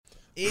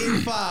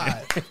In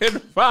 5. In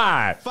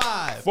 5,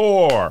 5,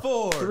 4,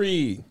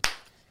 3.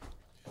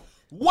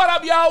 What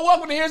up, y'all?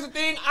 Welcome to Here's the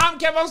Thing. I'm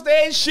Kev on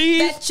stage.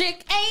 She's that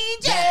chick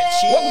Angel.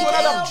 Welcome to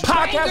another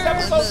podcast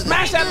episode.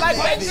 Smash that like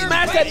button,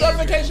 smash that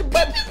notification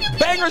button.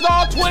 Bangers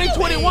all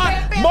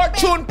 2021. More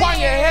chewing upon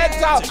your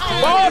heads out.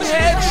 Bald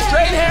head,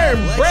 straight hair,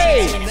 and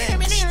braids.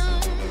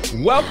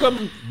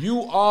 Welcome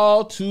you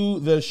all to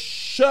the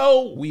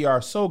show. We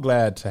are so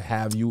glad to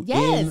have you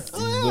in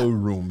the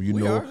room. You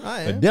know,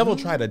 the devil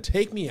tried to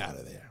take me out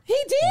of there. He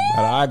did.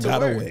 But I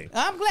got away.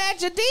 I'm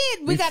glad you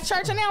did. We got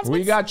church announcements.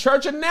 We got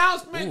church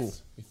announcements.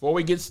 Ooh. Before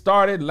we get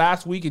started,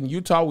 last week in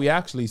Utah, we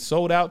actually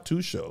sold out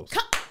 2 shows.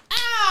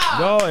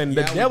 No, and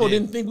the devil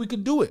didn't think we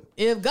could do it.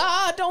 If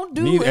God don't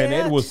do it. And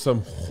it was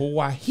some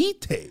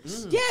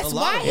Wahites. Yes,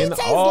 Wahites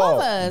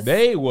love us.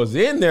 They was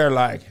in there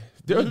like,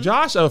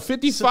 Josh, a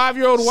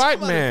 55-year-old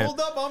white man. Pulled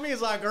up on me. He's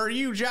like, "Are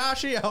you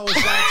Joshy?" I was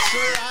like,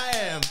 "Sure, I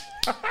am."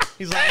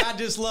 He's like, "I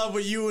just love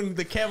what you and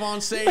the Kev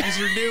on stages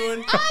are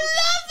doing." I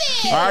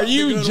love it. Are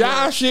you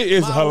Josh? It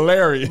is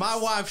hilarious. My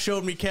wife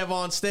showed me Kev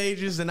on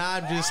stages, and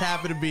I'm just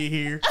happy to be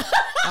here.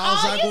 I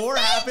was like, "Well, we're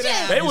happy to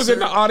have you." They was in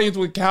the audience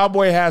with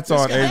cowboy hats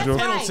on, Angel.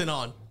 Pendleton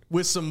on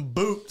with some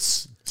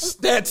boots.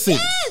 Stetsons.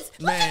 Yes.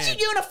 Look at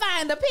you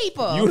unifying the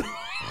people. Look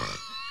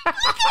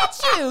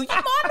at you. You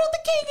Martin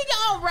Luther King in your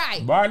own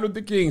right. Martin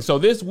Luther King. So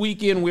this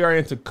weekend we are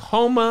in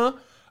Tacoma.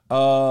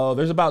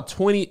 There's about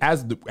 20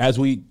 as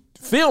we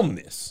film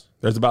this.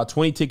 There's about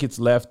 20 tickets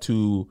left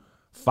to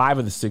 5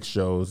 of the 6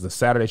 shows. The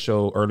Saturday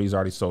show early is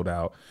already sold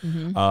out.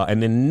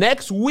 And then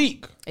next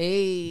week,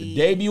 the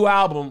debut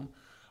album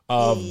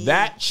of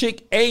that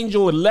chick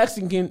Angel in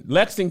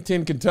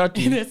Lexington,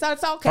 Kentucky. It's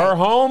okay. Her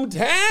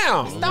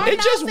hometown. It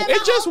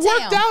just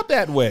worked out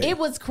that way. It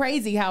was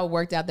crazy how it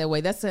worked out that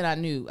way. That's when I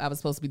knew I was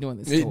supposed to be doing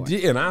this tour. It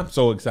did, and I'm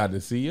so excited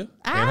to see you.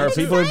 I'm her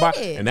people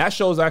excited. And that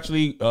show is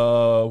actually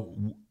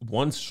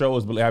one show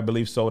is I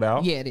believe sold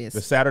out. Yeah, it is.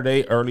 The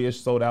Saturday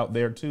earliest sold out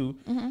there too.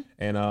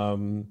 And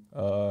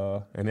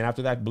then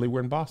after that, I believe we're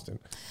in Boston,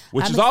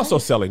 which is also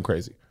selling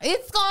crazy.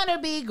 It's gonna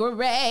be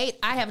great.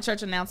 I have a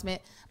church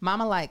announcement.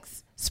 Mama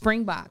Likes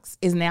Spring Box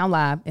is now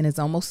live and it's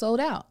almost sold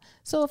out.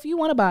 So if you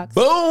want a box,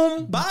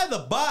 boom, buy the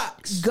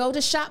box. Go to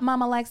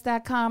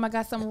shopmamalikes.com. I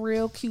got some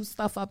real cute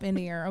stuff up in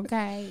there.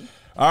 Okay.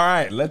 All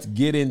right, let's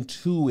get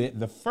into it.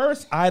 The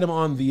first item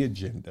on the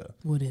agenda.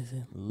 What is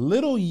it?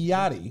 Lil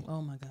Yachty.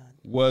 Oh my God.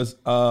 Was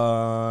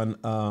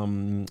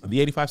on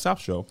the 85 South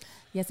show.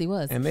 Yes, he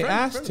was. And they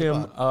asked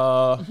him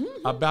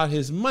about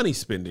his money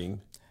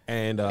spending.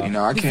 And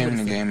I came in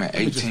the game at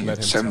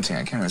 17.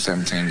 I came at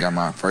 17, got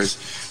my first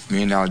 $1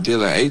 million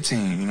deal at 18.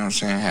 You know what I'm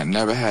saying? Had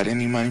never had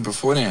any money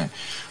before then.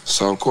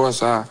 So of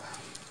course I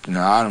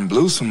done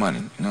blew some money.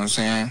 You know what I'm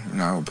saying?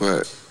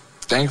 But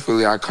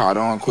thankfully I caught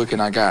on quick,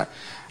 and I got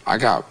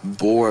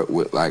bored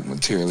with like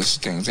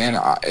materialistic things, and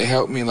it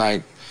helped me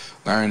like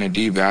learn to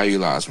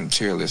devalue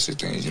materialistic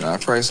things.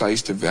 At first I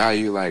used to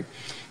value like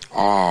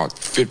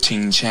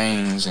 15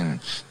 chains and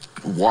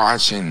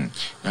watch, and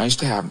I used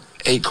to have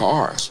 8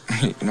 cars. I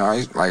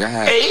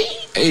had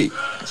 8. I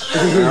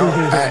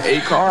had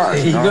 8 cars.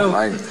 There you go.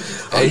 Like,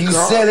 are you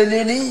cars. selling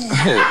it in?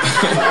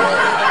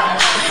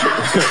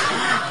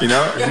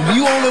 If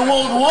you only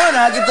want 1,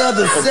 I get the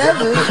other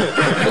 7.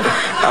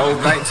 I was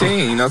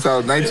 19, so I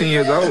was 19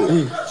 years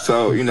old.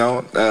 So,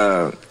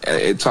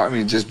 it taught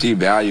me to just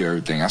devalue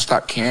everything. I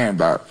stopped caring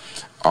about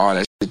all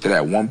that shit that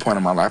at one point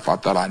in my life I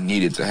thought I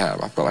needed to have.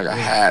 I felt like I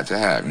had to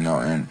have,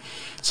 and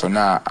so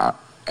now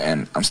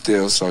I'm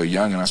still so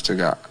young, and I still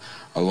got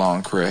a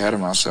long career ahead of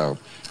myself.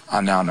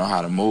 I now know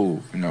how to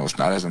move. It's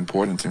not as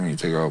important to me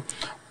to go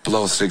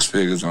blow 6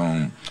 figures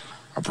on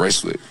a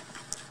bracelet,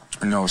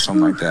 something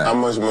like that. How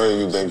much money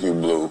you think you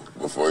blew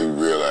before you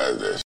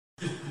realized that?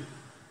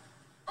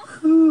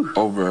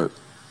 Over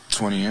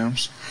 20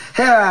 M's.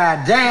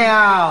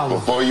 Damn.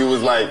 Before you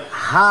was like,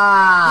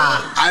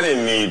 I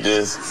didn't need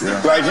this.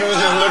 Yeah. Like you was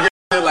just looking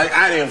at it like,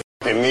 I didn't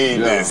fucking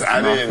need this.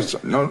 I didn't.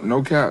 Sure.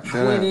 No cap.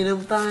 20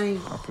 of them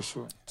things. For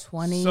sure.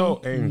 20 Angel.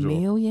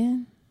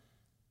 million?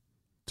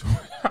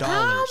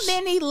 How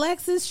many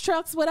Lexus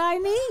trucks would I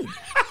need?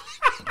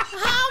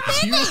 How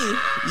many?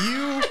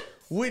 You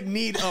would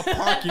need a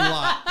parking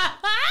lot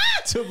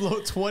to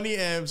blow 20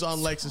 M's on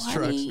Lexus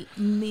trucks. 20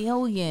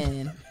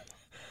 million.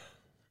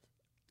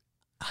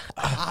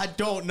 I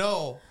don't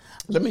know.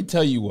 Let me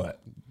tell you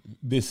what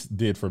this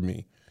did for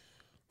me.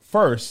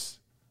 First,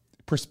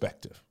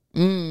 perspective,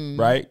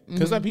 right?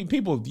 Because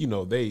people, they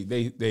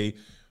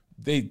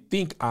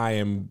think I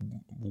am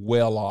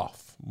well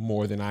off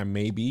more than I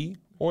may be,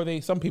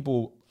 or some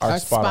people are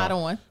spot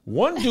on.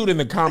 One dude in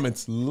the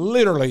comments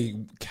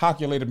literally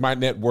calculated my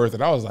net worth,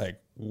 and I was like,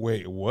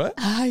 wait, what?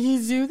 How you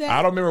do that?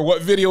 I don't remember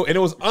what video, and it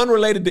was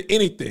unrelated to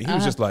anything. He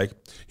was just like,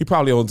 he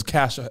probably owns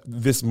cash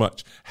this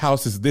much,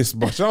 houses this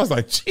much. And I was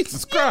like,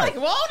 Jesus Christ.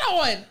 Like,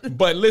 hold on.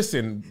 But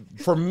listen,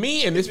 for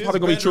me, and this is probably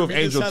going to be true of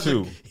Angel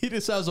too. He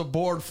just has a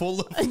board full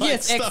of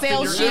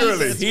Excel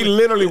sheets. He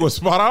literally was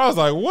spot on. I was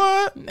like,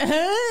 what?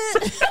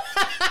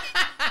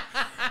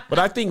 But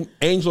I think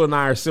Angel and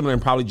I are similar,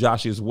 and probably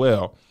Josh as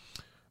well.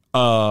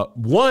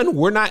 One,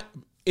 we're not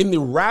in the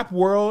rap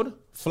world.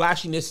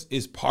 Flashiness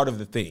is part of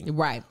the thing,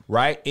 Right.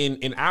 Right.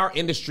 In our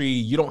industry,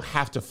 you don't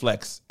have to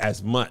flex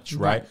as much,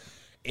 right?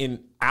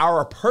 In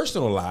our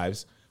personal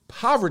lives,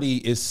 poverty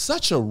is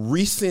such a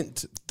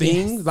recent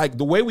thing. Yes. Like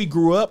the way we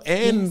grew up,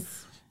 and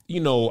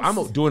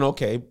I'm doing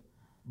okay,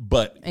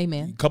 but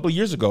Amen. a couple of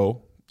years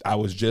ago, I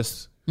was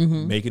just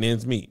making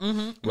ends meet,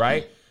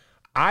 right?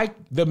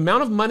 The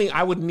amount of money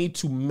I would need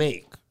to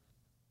make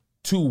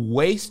to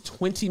waste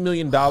 $20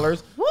 million,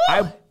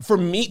 for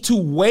me to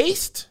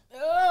waste.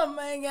 Oh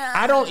my God.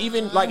 I don't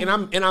even like, and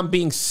I'm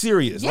being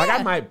serious. Yeah.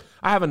 Like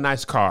I have a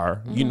nice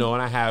car, and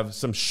I have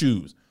some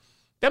shoes.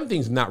 Them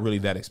things not really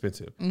that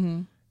expensive.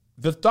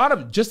 The thought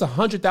of just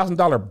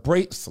 $100,000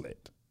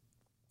 bracelet.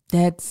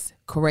 That's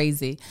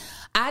crazy.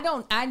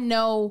 I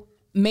know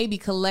maybe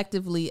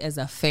collectively as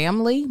a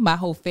family, my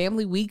whole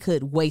family, we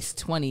could waste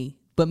 20.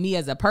 But me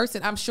as a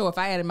person, I'm sure if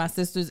I added my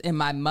sisters and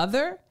my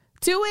mother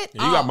to it. You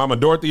got Mama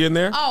Dorothy in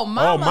there? Oh,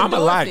 Mama Dorothy.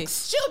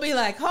 Likes. She'll be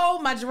like,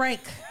 hold my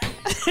drink.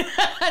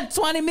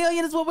 20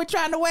 million is what we're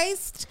trying to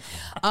waste.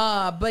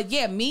 But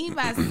yeah, me,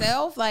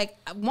 myself, like,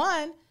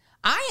 one,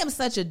 I am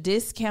such a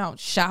discount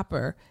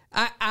shopper.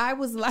 I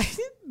was like,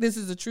 this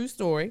is a true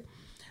story.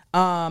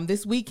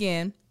 This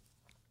weekend,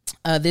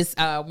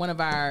 one of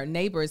our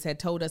neighbors had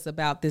told us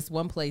about this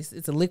one place.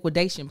 It's a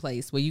liquidation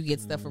place where you get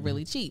stuff for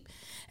really cheap.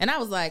 And I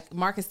was like,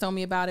 Marcus told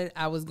me about it.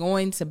 I was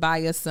going to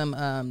buy us some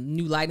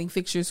new lighting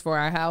fixtures for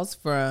our house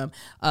from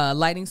a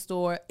lighting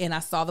store. And I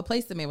saw the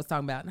place the man was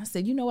talking about. And I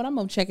said, you know what? I'm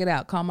going to check it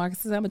out. Call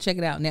Marcus, I'm going to check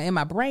it out. Now in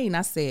my brain,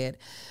 I said,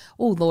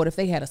 oh Lord, if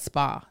they had a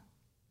spa,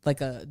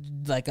 like a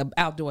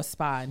outdoor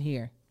spa in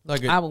here,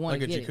 I would want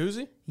to get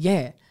jacuzzi? it.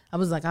 Yeah. I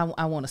was like,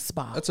 I want a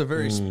spa. That's a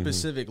very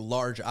specific,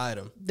 large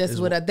item. That's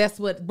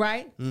what,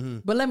 right? Mm-hmm.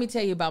 But let me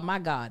tell you about my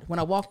God. When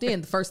I walked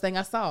in, the first thing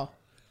I saw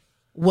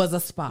was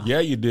a spa. Yeah,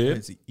 you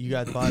did. You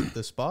guys bought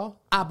the spa?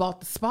 I bought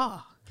the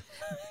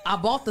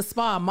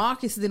spa.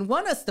 Marcus didn't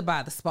want us to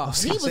buy the spa.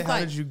 He was like, how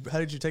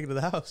did you take it to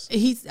the house?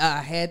 I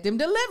had them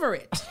deliver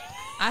it.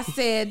 I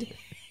said,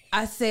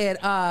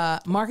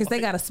 Marcus,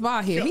 they got a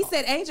spa here. He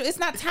said, Angel, it's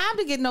not time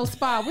to get no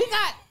spa. We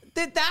got.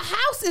 The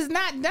house is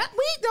not done.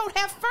 We don't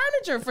have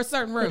furniture for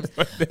certain rooms.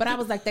 But I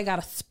was like, they got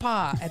a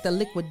spa at the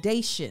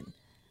liquidation.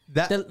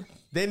 Then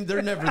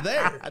they're never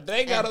there.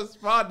 They got a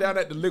spa down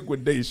at the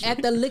liquidation.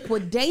 At the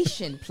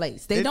liquidation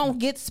place. They don't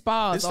get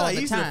spas all the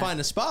time. It's not easy to find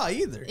a spa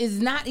either. It's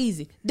not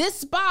easy.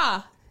 This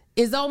spa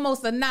is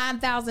almost a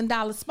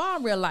 $9,000 spa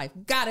in real life.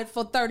 Got it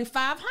for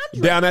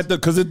 $3,500. Down at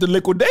because it's the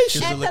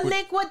liquidation. At the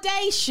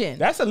liquidation.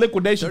 That's a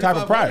liquidation type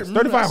of price.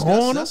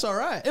 $3,500. That's all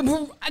right. Come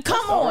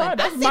on. Right.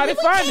 That's mighty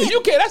fine. You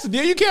can't. That's a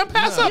deal you can't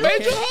pass up,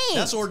 Angel.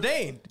 That's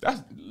ordained.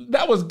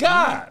 That was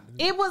God.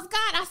 It was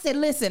God. I said,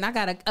 listen, I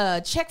got a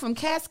check from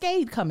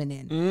Cascade coming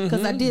in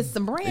because I did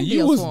some brand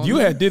deals for You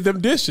them. had did them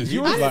dishes.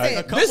 You was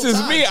like, this is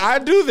times. me. I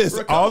do this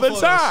all the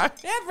time.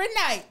 Every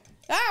night.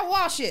 I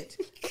wash it.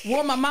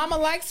 Wore my Mama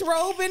Likes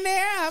robe in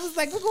there. I was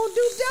like, we're going to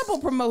do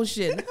double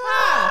promotion.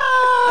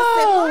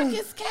 I said,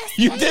 Marcus Cascade.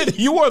 You did.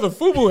 You wore the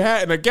FUBU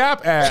hat and a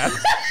Gap ad.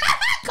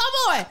 Come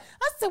on.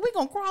 I said, we're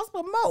going to cross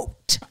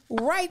promote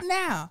right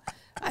now.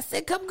 I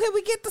said, can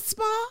we get the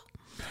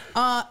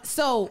spa?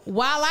 So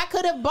while I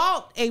could have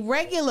bought a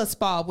regular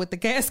spa with the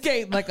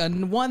Cascade, like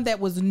one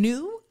that was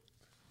new,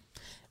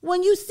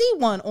 when you see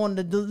one on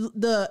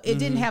the it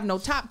didn't have no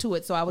top to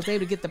it, so I was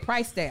able to get the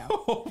price down.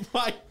 Oh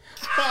my God.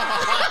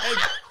 I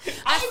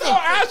was gonna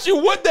ask you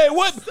what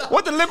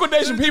the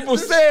liquidation people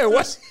said.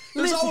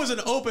 There's always an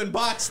open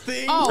box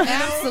thing. Oh,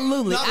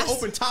 absolutely. Not an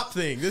open top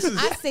thing.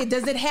 I said,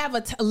 does it have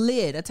a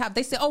lid, a top?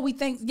 They said, oh, we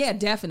think, yeah,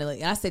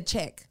 definitely. And I said,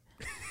 check.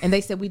 And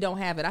they said, we don't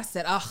have it. I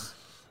said,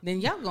 then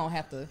y'all gonna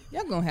have to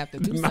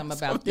do something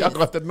about this. Y'all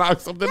gonna have to knock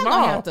something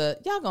off.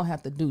 Y'all gonna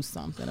have to do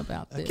something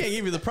about this. I can't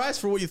give you the price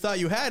for what you thought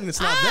you had, and it's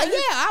not there.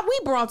 Yeah, we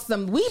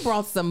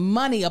brought some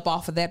money up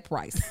off of that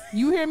price.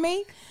 You hear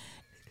me?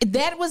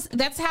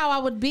 That's how I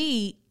would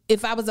be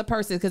if I was a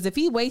person. Because if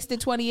he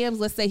wasted 20 M's,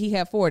 let's say he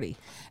had 40,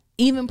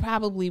 even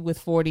probably with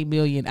 40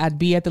 million, I'd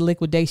be at the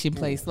liquidation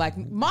place like,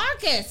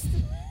 Marcus,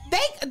 they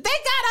got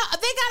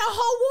a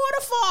whole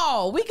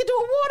waterfall. We could do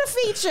a water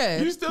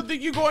feature. You still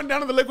think you're going down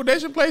to the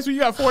liquidation place where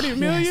you got 40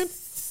 million?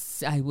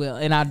 Yes, I will,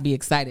 and I'd be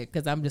excited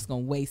because I'm just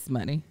gonna waste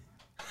money.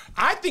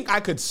 I think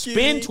I could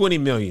spend 20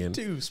 million.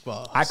 2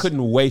 spas. I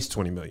couldn't waste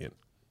 20 million.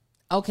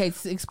 Okay,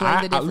 so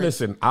explain the difference.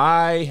 Listen,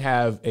 I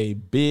have a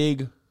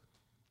big.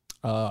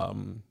 I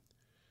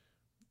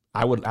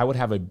would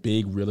have a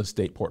big real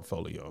estate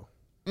portfolio.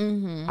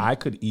 Mm-hmm. I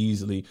could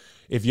easily,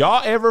 if you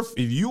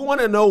want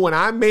to know when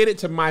I made it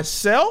to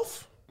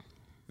myself,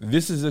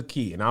 this is a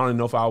key. And I don't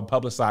know if I'll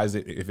publicize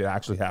it if it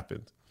actually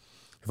happens.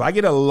 If I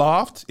get a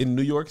loft in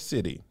New York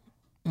City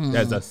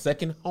as a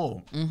second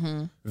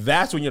home,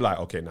 that's when you're like,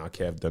 okay, now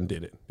Kev done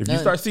did it. If you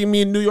start seeing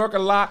me in New York a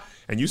lot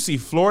and you see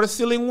floor to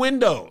ceiling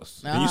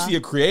windows and you see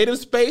a creative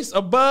space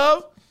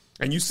above,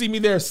 and you see me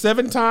there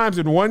 7 times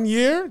in 1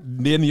 year,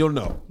 then you'll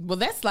know. Well,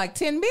 that's like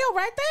 10 mil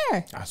right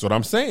there. That's what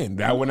I'm saying.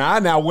 Now, when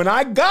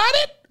I got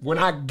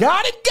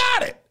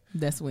it,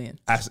 That's when.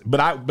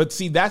 But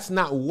see, that's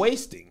not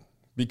wasting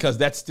because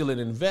that's still an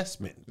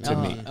investment to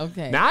me.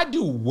 Okay. Now I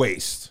do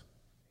waste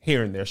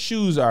here and there.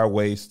 Shoes are a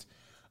waste.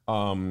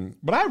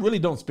 But I really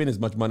don't spend as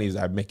much money as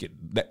I make it,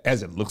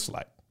 as it looks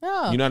like.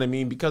 Oh. You know what I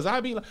mean? Because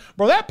I'd be like,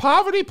 bro, that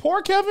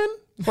poor Kevin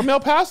from El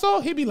Paso,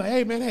 he'd be like,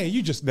 hey,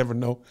 you just never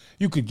know.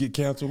 You could get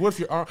canceled. What if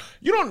you want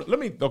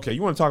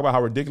to talk about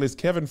how ridiculous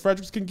Kevin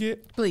Fredericks can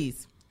get?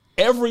 Please.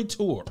 Every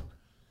tour,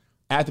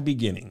 at the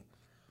beginning,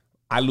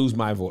 I lose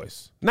my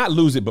voice. Not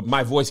lose it, but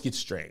my voice gets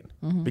strained.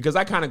 Because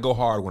I kind of go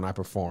hard when I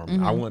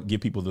perform. I want to give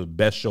people the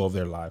best show of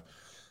their life.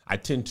 I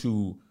tend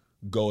to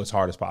go as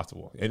hard as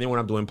possible. And then when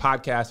I'm doing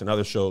podcasts and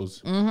other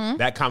shows,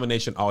 that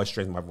combination always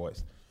strains my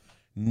voice.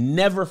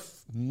 Never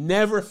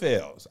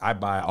fails. I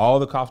buy all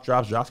the cough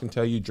drops. Josh can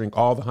tell you, drink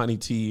all the honey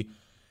tea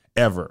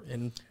ever.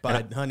 And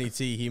by honey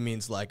tea, he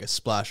means like a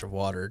splash of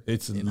water.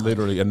 It's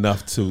literally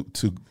enough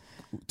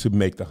to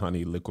make the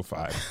honey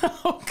liquefied.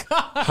 Oh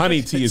God!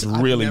 Honey tea is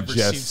really I've never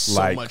just seen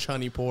like so much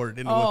honey poured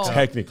into a cup.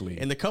 technically,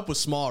 and the cup was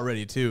small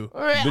already too.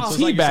 the So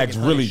tea like you're bag's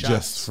taking really honey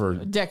just shots. for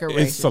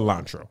Decoration. It's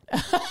cilantro.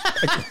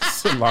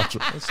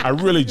 Cilantro. I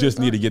really just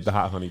need to get the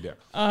hot honey there.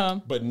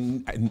 But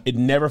it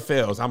never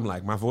fails. I'm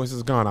like, my voice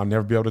is gone. I'll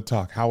never be able to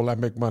talk. How will I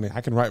make money?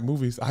 I can write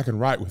movies. I can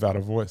write without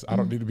a voice. I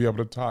don't need to be able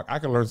to talk. I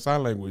can learn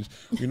sign language.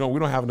 We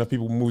don't have enough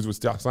people who movies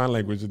with sign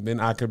language, and then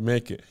I could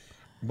make it.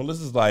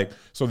 Melissa's like,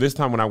 so this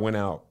time when I went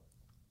out,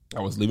 I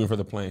was leaving for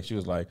the plane. She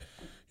was like,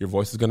 your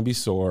voice is going to be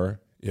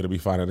sore. It'll be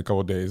fine in a couple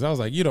of days. I was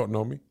like, you don't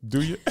know me,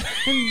 do you?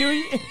 Do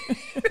you?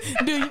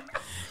 Do you?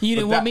 You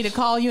didn't want me to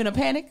call you in a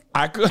panic?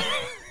 I could.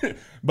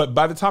 But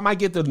by the time I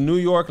get to New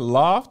York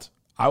loft,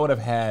 I would have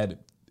had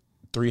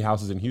 3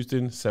 houses in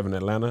Houston, 7 in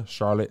Atlanta,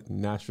 Charlotte,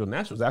 Nashville.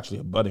 Nashville's actually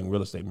a budding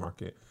real estate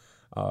market.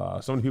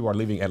 So many people are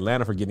leaving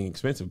Atlanta for getting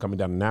expensive, coming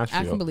down to Nashville.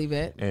 I can believe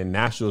it. And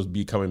Nashville's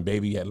becoming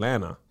baby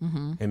Atlanta.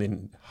 And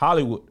then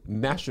Hollywood,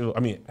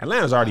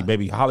 Atlanta's already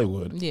baby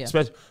Hollywood. Yeah.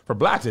 Especially for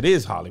blacks, it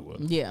is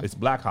Hollywood. Yeah. It's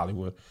black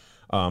Hollywood.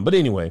 But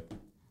anyway,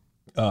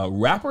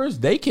 rappers,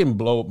 they can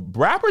blow.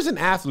 Rappers and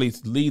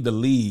athletes lead the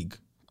league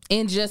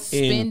And just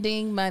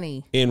spending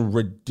money. in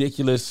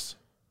ridiculous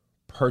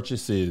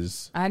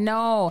purchases. I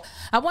know.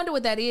 I wonder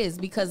what that is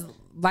because,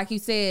 like you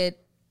said,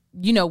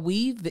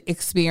 we've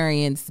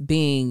experienced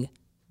being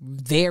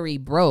very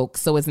broke.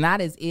 So it's not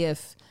as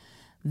if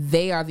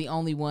they are the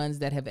only ones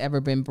that have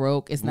ever been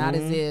broke. It's not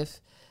as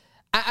if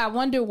I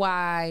wonder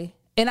why.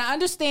 And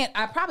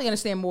I probably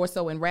understand more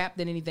so in rap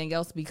than anything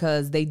else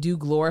because they do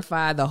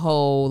glorify the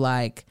whole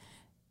like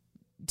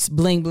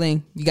bling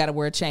bling. You got to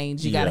wear a chain.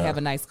 You got to have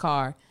a nice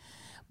car.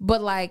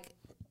 But like,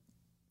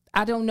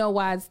 I don't know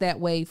why it's that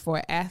way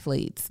for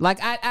athletes. Like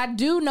I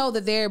do know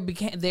that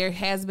there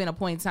has been a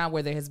point in time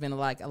where there has been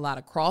like a lot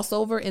of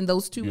crossover in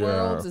those two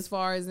worlds as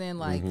far as in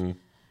like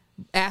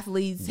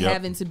athletes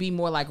having to be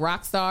more like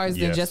rock stars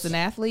than just an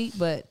athlete.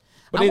 But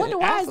I wonder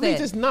why is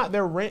that? It's not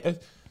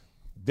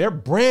their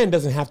brand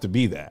doesn't have to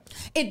be that.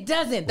 It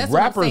doesn't. That's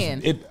Rappers, what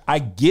I'm saying. I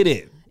get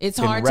it. It's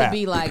hard to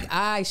be like,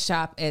 I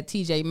shop at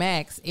TJ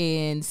Maxx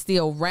and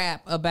still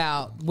rap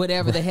about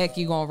whatever the heck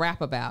you're going to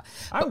rap about.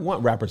 I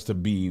want rappers to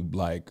be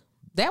like.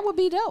 That would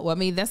be dope. I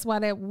mean, that's why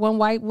that one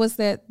white, what's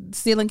that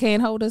ceiling can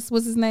holders?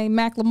 What's his name?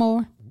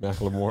 Macklemore?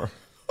 Macklemore.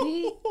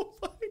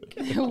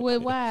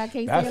 Why? I can't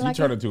say That's it you like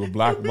turn that. into a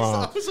black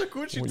mom. I was like,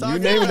 what you When talking you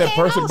naming that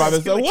person by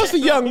the what's the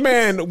young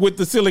man with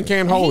the ceiling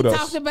can He holders?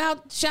 talked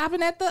about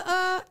shopping at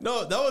the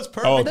No, that was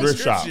perfect. Oh, thrift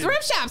shop. description.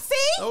 thrift shop. See?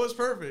 That was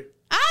perfect.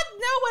 I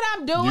know what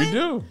I'm doing.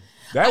 You do.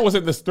 That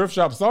wasn't the thrift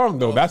shop song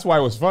though. That's why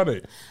it was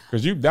funny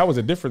because that was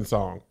a different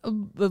song.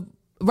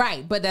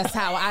 Right, but that's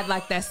how I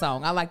like that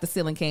song. I like the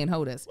ceiling can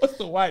holders. What's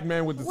the white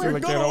man with the We're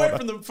ceiling going can away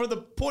holder? from the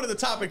point of the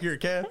topic here,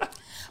 Kev.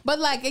 But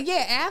like,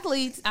 yeah,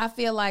 athletes, I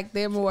feel like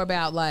they're more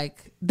about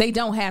like, they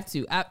don't have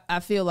to.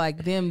 I feel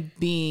like them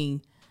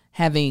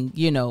having,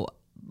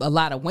 a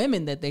lot of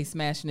women that they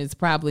smashing is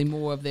probably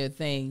more of their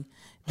thing.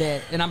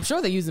 And I'm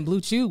sure they're using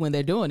Blue Chew when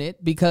they're doing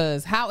it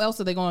because how else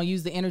are they going to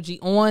use the energy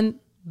on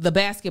the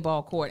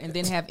basketball court and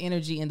then have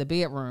energy in the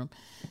bedroom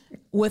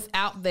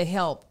without the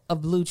help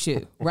of Blue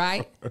Chew,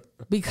 right?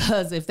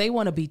 Because if they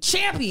want to be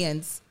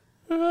champions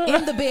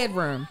in the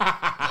bedroom,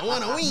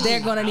 they're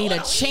going to need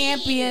a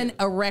champion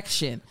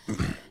erection.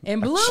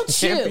 And Blue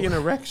Chew. Champion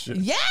erection.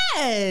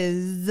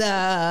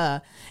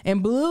 Yes.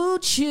 And Blue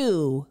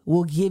Chew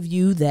will give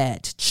you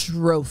that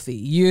trophy.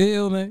 You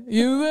hear me?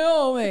 You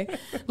feel me?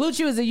 Blue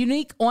Chew is a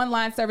unique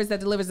online service that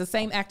delivers the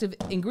same active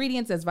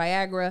ingredients as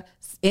Viagra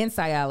and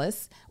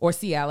Cialis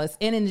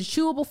and in a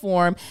chewable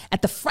form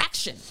at the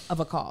fraction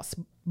of a cost.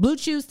 Blue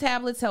Chew's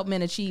tablets help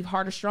men achieve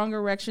harder, stronger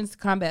erections to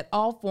combat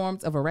all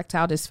forms of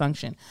erectile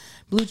dysfunction.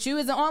 Blue Chew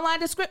is an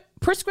online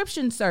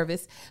prescription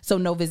service, so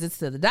no visits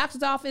to the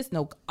doctor's office,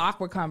 no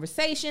awkward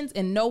conversations,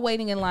 and no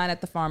waiting in line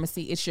at the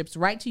pharmacy. It ships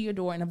right to your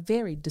door in a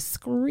very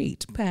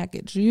discreet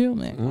package. You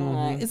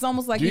know, it's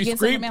almost like you're getting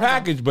Discreet something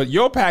package, but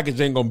your package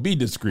ain't gonna be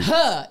discreet.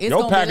 It's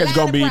your gonna package be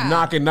gonna be loud and proud.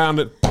 knocking down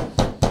the.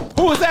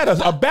 Who is that?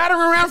 A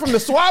battering ram from the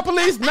SWAT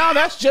police? No,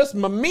 that's just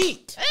my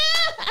meat.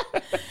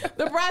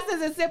 The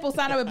process is simple.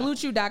 Sign up at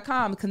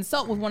BlueChew.com.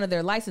 Consult with one of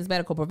their licensed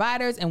medical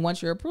providers, and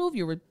once you're approved,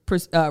 you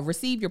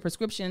receive your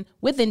prescription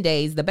within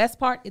days. The best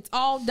part, it's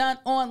all done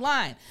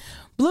online.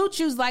 Blue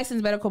Chew's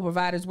licensed medical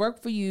providers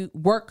work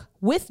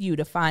with you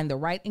to find the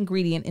right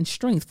ingredient and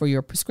strength for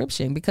your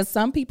prescription, because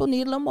some people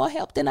need a little more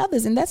help than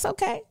others, and that's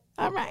okay.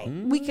 All right.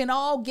 We can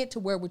all get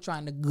to where we're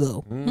trying to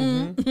go,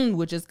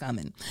 which is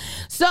coming.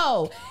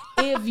 So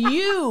if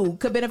you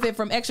could benefit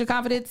from extra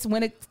confidence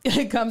when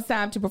it comes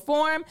time to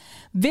perform,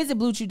 visit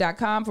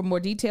BlueChew.com for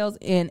more details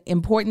and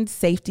important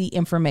safety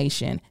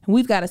information.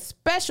 We've got a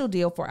special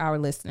deal for our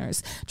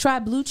listeners. Try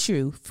Blue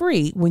Chew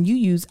free when you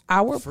use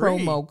our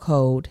promo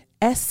code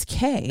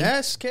SK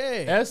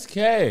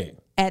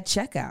at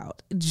checkout.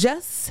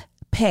 Just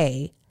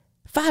pay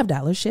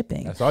 $5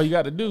 shipping. That's all you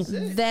got to do.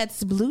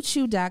 That's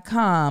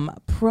BlueChew.com,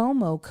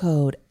 promo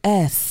code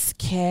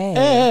SK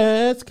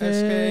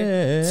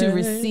to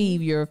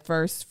receive your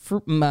first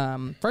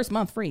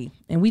month free.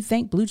 And we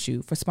thank Blue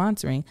Chew for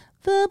sponsoring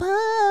the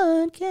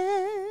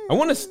podcast. I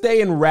want to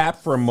stay in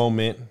rap for a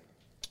moment.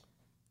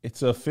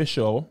 It's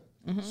official.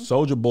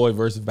 Soulja Boy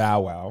versus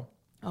Bow Wow.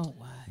 Oh,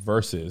 wow.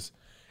 Versus.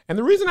 And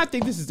the reason I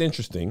think this is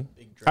interesting,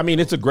 I mean,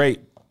 it's a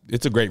great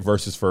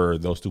versus for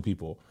those two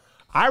people.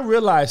 I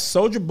realized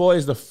Soulja Boy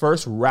is the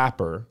first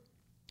rapper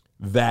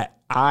that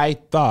I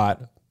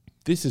thought,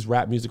 this is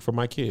rap music for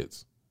my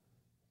kids.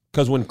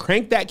 Because when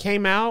Crank That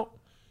came out,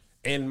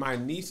 and my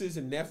nieces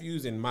and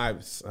nephews and I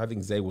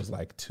think Zay was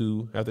like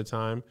 2 at the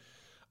time,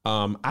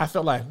 I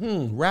felt like,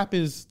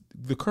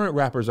 the current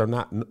rappers they're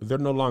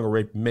no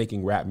longer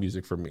making rap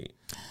music for me.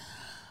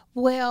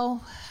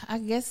 Well,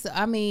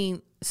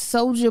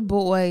 Soulja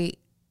Boy,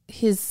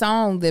 his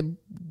song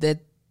that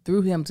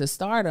threw him to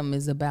stardom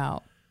is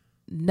about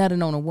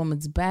nutting on a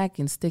woman's back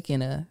and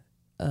sticking a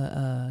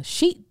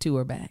sheet to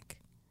her back.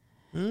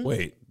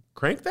 Wait,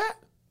 Crank That?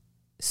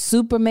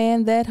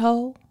 Superman that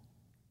hoe?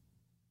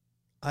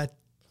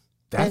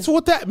 That's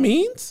what that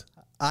means?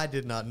 I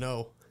did not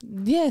know.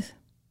 Yes.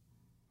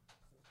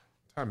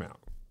 Time out.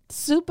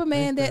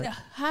 Superman that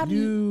how do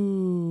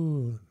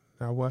you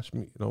now watch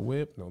me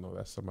whip? No,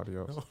 that's somebody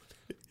else. No.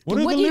 What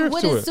are the lyrics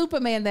what to is it?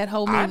 Superman that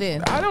hoe mean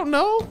then? I don't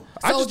know.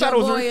 I just thought it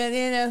was boy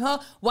and then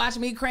watch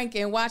me crank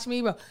and watch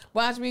me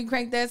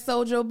crank that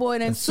Soulja Boy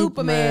and then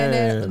Superman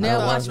that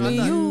now watch me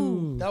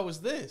you. That was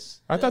this.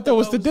 I thought that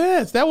was the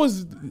dance. That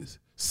was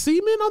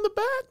semen on the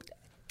back.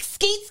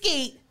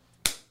 Skeet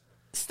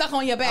stuck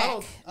on your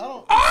back.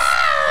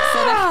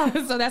 I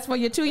don't. So that's for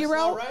your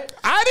 2-year-old. Right?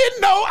 I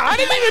didn't know. I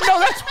didn't even know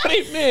that's what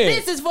he meant.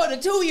 This is for the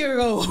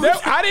 2-year-old.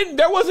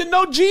 There wasn't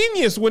no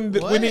genius when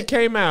it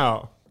came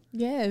out.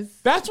 Yes.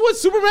 That's what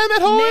Superman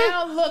that hoe is?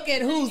 Now look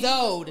at who's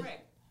old.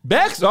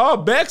 Bex? Oh,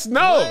 Bex,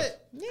 no.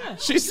 What? Yeah.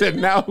 She said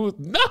now who?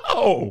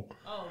 No.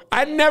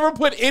 I never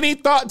put any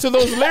thought to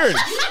those lyrics.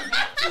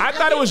 I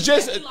thought it was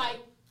just...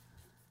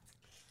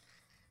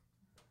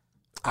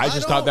 I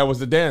just thought that was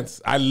the dance.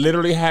 I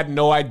literally had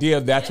no idea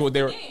that's what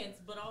they were... Dance,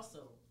 but also...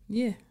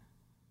 Yeah.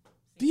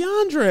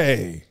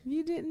 DeAndre.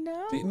 You didn't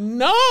know?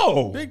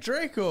 No. Big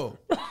Draco.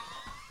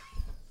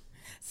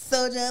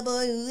 Soulja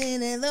Boy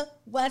in the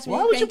watch me.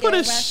 Why would you put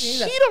a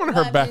sheet on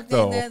her back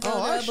though?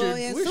 I should.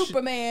 And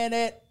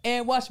Superman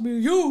and watch me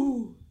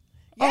you.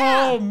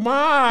 Yeah. Oh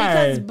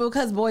my!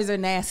 Because boys are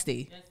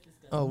nasty.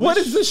 Oh, what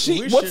is the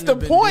sheet? What's the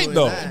point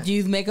though?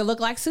 You make her look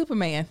like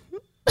Superman.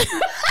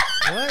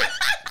 What?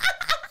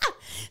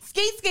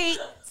 Skeet,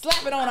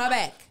 slap it on her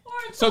back.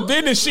 So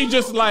then is she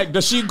just like?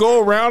 Does she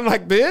go around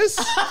like this?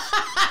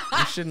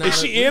 Is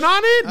she in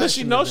on it? Does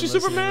she know she's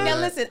Superman? Now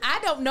listen, I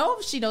don't know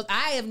if she knows.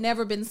 I have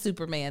never been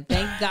Superman.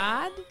 Thank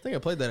God. I think I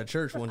played that at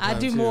church one time. I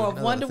do more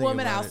of Wonder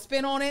Woman. I'll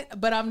spin on it,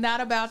 but I'm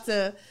not about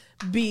to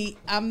be.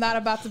 I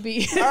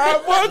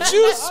want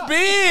you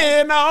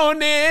spin on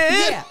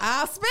it. Yeah,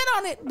 I'll spin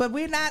on it, but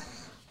we're not.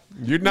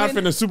 You're not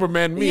finna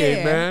Superman me,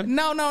 man.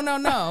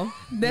 No.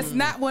 That's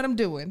not what I'm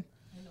doing.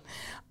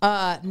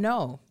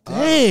 No.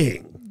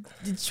 Dang.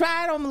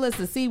 Try it on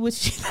Melissa. See what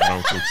she. I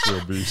don't think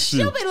she'll be.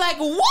 She'll be like,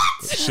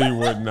 what? She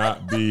would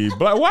not be.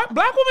 Black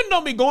women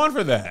don't be going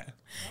for that.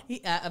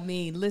 I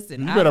mean,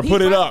 listen. You better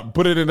put it up.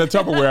 Put it in the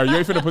Tupperware. You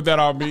ain't finna put that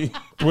on me.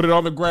 Put it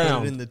on the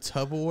ground. Put it in the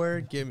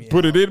Tupperware. Give me.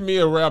 Put it in me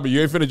around me.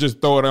 You ain't finna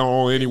just throw it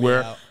on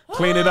anywhere.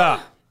 Clean it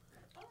up.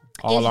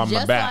 All on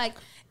my back.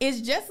 It's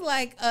just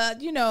like, I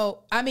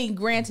mean,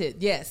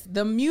 granted, yes,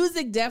 the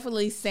music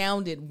definitely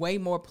sounded way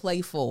more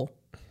playful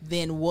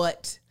than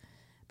what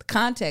the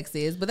context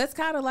is, but that's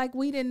kind of like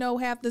we didn't know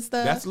half the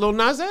stuff. That's Lil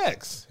Nas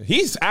X.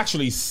 He's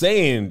actually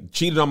saying,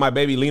 cheated on my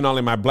baby, lean on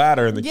in my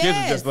bladder, and the kids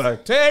are just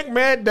like, take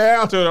me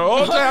down to the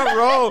Old Town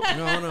Road.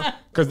 No.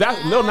 Because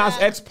that Lil Nas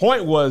X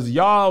point was,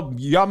 y'all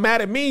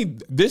mad at me.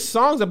 This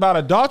song's about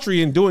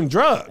adultery and doing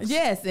drugs.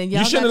 Yes, and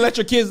y'all you shouldn't let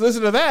your kids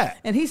listen to that.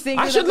 And he's singing.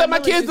 I should let my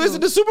kids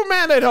listen to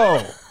Superman that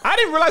hoe. I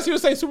didn't realize he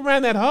was saying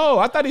Superman that hoe.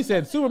 I thought he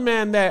said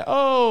Superman that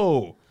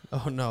oh.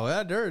 Oh no,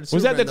 that dirt.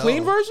 Was that the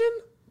clean version?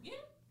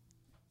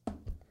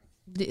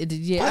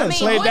 Yeah, I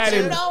played that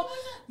in.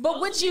 But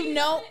what you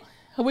know,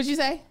 what'd you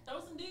say?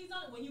 Throw some D's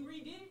on it when you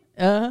redid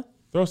it.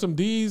 Throw some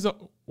D's.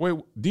 Wait,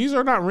 D's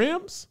are not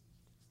rims?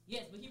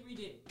 Yes, but he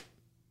redid it.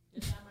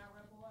 That's not my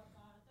report.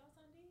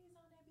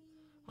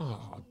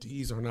 Oh,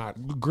 these are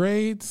not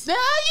grades. No,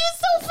 you're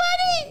so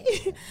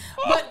funny.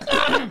 But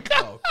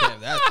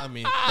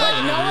Okay,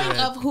 but knowing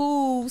of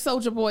who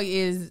Soulja Boy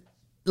is,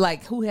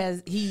 like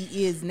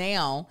he is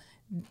now,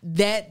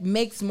 that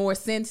makes more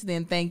sense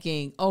than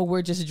thinking, oh,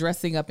 we're just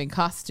dressing up in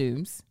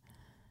costumes.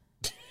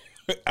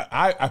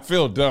 I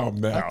feel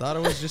dumb now. I thought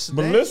it was just a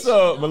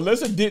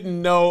Melissa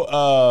didn't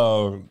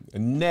know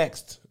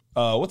next.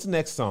 What's the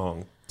next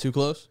song? Too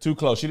close. Too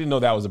close. She didn't know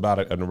that was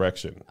about an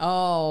erection.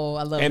 Oh,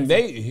 I love it. And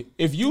they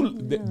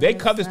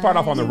cut this part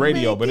off on the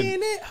radio, but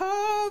it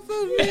hard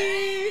for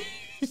me.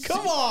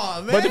 Come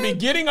on, man. But the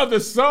beginning of the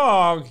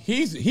song,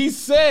 he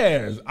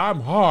says,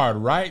 "I'm hard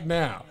right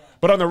now."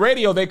 But on the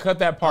radio, they cut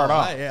that part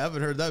off. I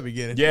haven't heard that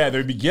beginning. Yeah,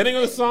 the beginning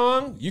of the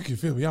song, you can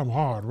feel me. I'm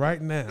hard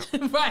right now.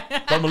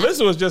 Right. But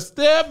Melissa was just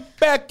step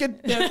back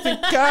and dancing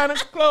kind of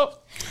close.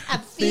 I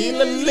feel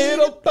a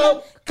little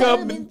poke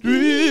coming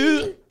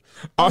through.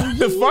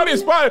 The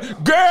funniest part,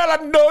 girl, I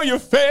know you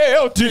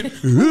felt it.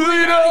 Ooh,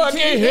 you know I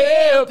can't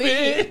help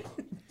it.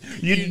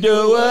 You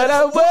know what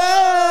I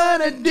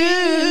wanna do.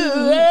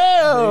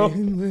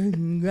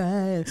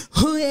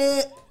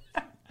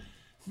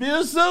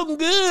 Feels so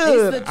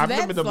good. I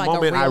remember the like a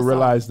moment I real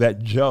realized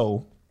that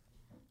Joe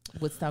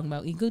was talking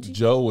about Gucci.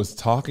 Joe was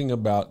talking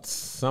about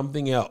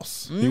something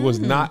else. He was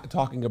not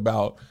talking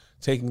about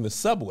taking the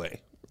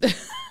subway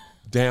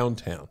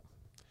downtown.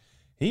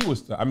 He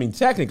was, I mean,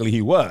 technically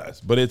he was,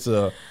 but it's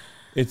a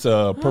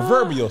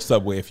proverbial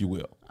subway, if you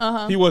will.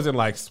 He wasn't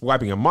like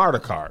swiping a MARTA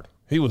card.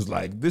 He was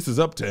like, this is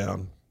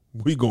uptown.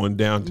 We going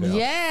downtown.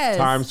 Yes.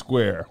 Times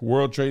Square.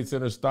 World Trade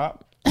Center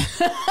stop.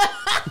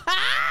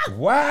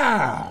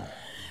 Wow.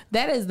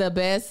 That is the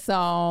best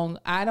song.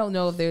 I don't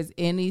know if there's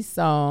any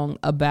song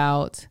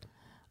about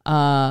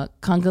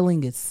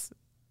Congolingus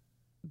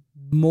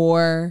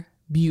more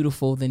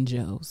beautiful than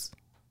Joe's.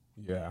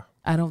 Yeah.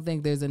 I don't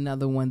think there's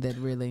another one that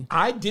really.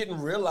 I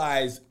didn't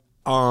realize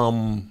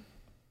Isley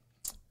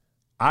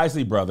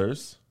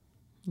Brothers.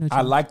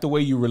 I like the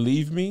way you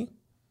relieve me.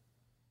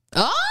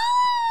 Oh!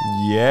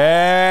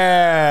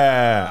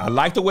 Yeah. I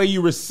like the way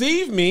you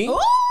receive me. Ooh!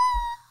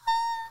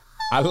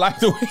 I like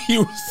the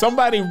way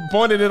somebody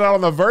pointed it out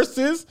on the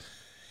verses.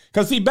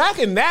 Because see, back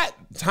in that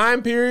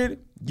time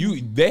period,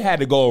 they had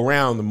to go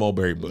around the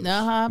mulberry bush.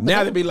 Uh-huh,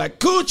 now they'd be like,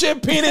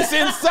 coochie penis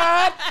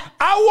inside.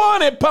 I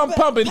want it, pump,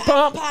 pump, and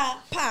pump.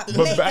 Pop.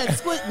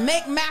 But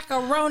Make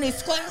macaroni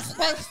squint.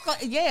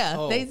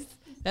 Yeah,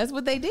 that's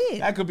what they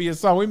did. That could be a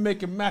song. We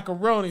making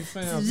macaroni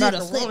sound.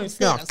 Macaroni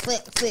sound.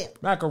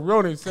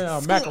 Macaroni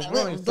sound.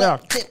 Macaroni sound.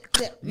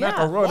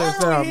 Macaroni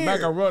sound.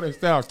 Macaroni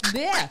sound.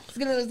 Yeah.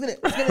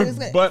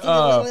 But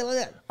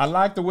I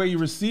like the way you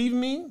receive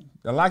me.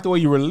 I like the way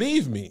you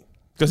relieve me.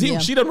 Because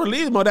she done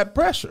relieve him of that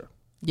pressure.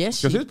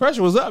 Yes, because his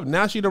pressure was up.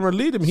 Now she done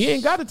relieved him. He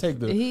ain't got to take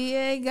the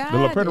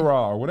Loperamide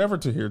or whatever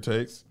Tahir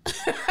takes.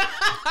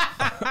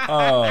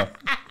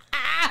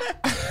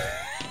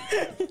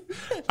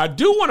 I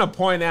do want to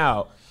point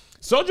out,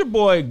 Soulja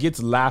Boy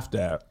gets laughed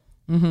at,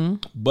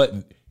 but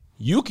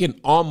you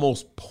can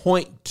almost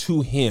point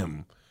to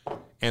him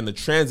and the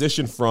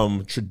transition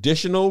from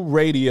traditional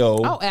radio,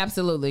 oh,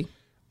 absolutely,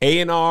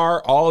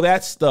 A&R, all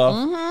that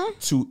stuff,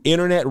 to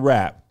internet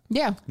rap.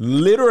 Yeah,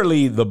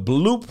 literally the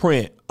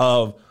blueprint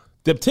of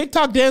the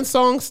TikTok dance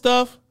song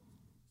stuff.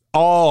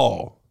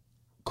 All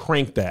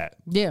crank that.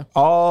 Yeah,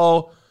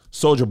 all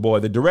Soulja Boy,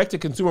 the direct to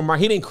consumer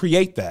market. He didn't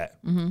create that,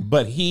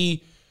 but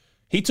he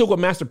took what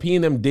Master P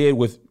and them did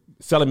with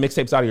selling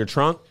mixtapes out of your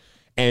trunk,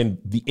 and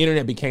the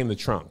internet became the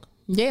trunk.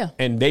 Yeah.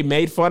 And they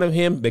made fun of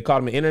him. They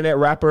called him an internet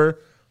rapper,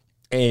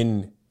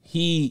 and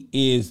he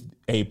is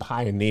a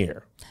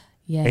pioneer.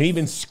 Yes. And he's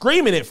been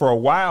screaming it for a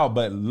while,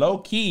 but low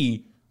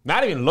key,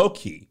 not even low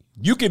key.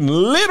 You can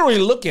literally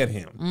look at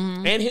him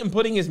and him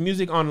putting his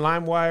music on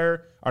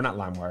LimeWire, or not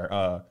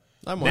LimeWire,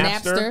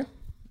 Napster.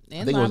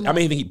 I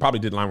think he probably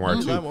did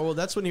LimeWire too. Well,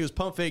 that's when he was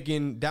pump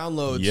faking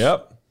downloads.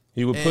 Yep.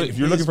 He would put, if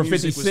you're looking for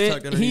 50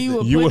 Cent, he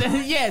would put,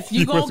 yes,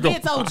 you gonna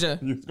get Soulja.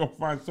 You're gonna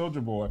find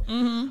Soulja Boy.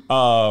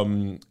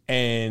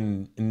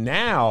 And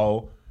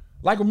now,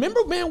 like,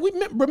 remember, man,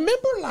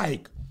 remember,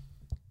 like,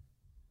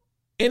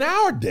 in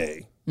our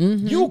day,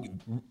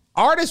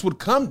 artists would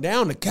come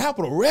down to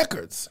Capitol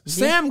Records,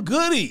 Sam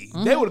Goody.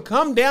 They would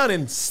come down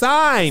and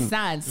sign,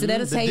 sit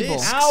at a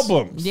table,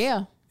 albums,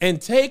 yeah,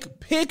 and take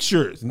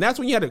pictures. And that's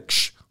when you had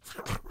to,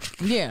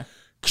 yeah.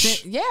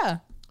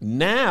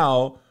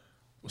 Now,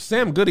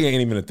 Sam Goody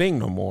ain't even a thing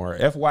no more.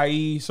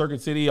 FYE,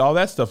 Circuit City, all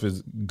that stuff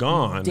is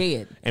gone.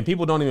 Dead. And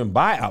people don't even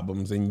buy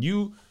albums. And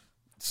I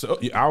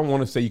don't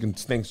want to say you can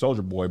thank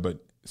Soulja Boy, but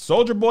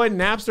Soulja Boy,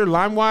 Napster,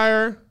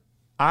 LimeWire,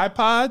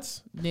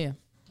 iPods. Yeah.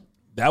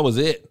 That was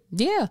it.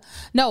 Yeah.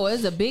 No,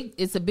 it's a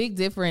big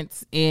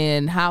difference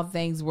in how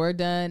things were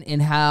done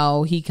and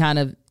how he kind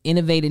of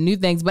innovated new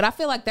things. But I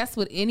feel like that's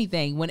with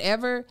anything.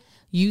 Whenever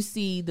you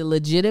see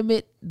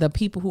the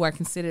people who are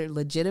considered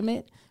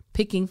legitimate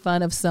picking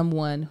fun of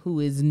someone who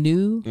is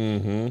new,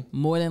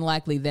 more than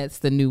likely that's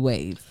the new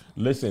wave.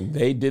 Listen,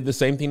 they did the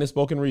same thing to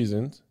Spoken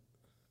Reasons.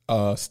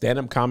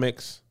 stand-up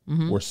comics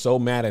were so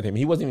mad at him.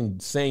 He wasn't even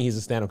saying he's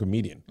a stand-up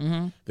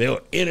comedian. They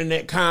were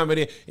internet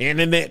comedy.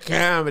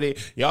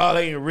 Y'all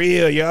ain't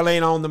real. Y'all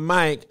ain't on the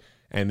mic.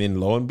 And then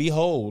lo and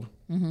behold,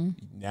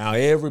 now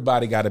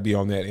everybody got to be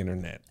on that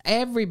internet.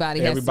 Everybody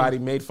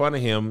made fun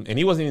of him. And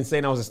he wasn't even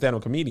saying I was a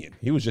stand-up comedian.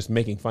 He was just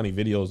making funny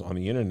videos on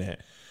the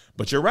internet.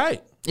 But you're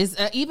right. It's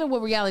even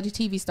with reality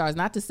TV stars,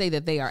 not to say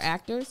that they are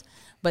actors,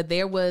 but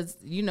there was,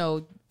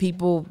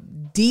 people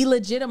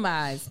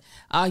delegitimize,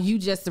 are you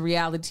just a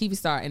reality TV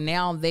star? And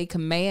now they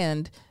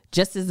command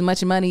just as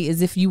much money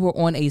as if you were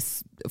on a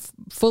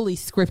fully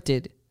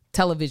scripted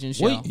television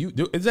show. Wait,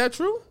 is that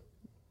true?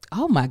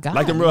 Oh my God.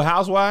 Like the Real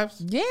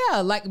Housewives?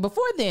 Yeah, like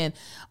before then,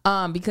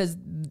 because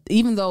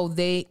even though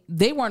they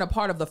weren't a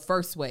part of the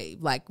first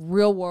wave, like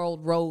Real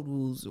World Road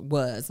Rules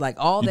was, like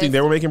all that. You think they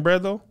were making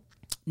bread though?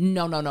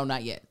 No,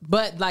 not yet.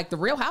 But like the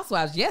Real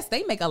Housewives, yes,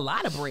 they make a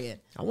lot of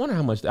bread. I wonder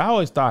how much. I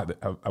always thought.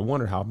 I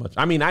wondered how much.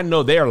 I mean, I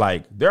know they're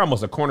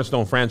almost a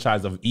cornerstone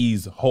franchise of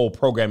E's whole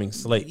programming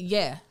slate.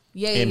 Yeah.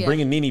 And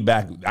bringing Nene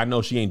back, I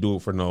know she ain't do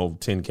it for no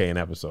 $10K an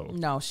episode.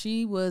 No,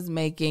 she was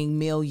making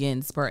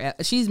millions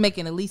she's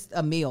making at least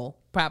a meal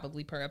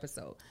probably per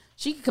episode.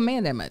 She could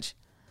command that much.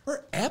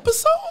 Per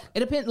episode? It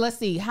depends. Let's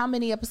see how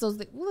many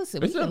episodes.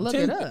 Listen, we can look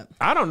it up.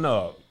 I don't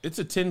know. It's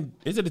a 10.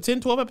 Is it a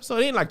 10, 12 episode?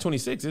 It ain't like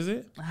 26, is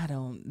it? I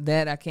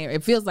can't.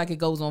 It feels like it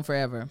goes on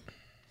forever.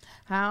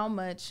 How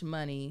much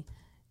money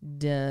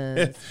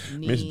does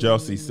Miss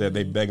Josie said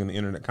they begging the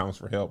internet accounts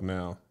for help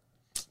now.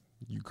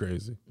 You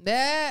crazy. You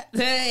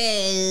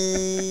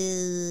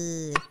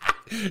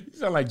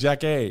sound like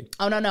Jack A.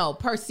 Oh, no.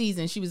 Per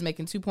season, she was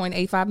making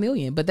 $2.85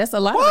 million. But that's a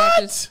lot of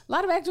actors. A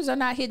lot of actors are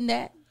not hitting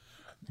that.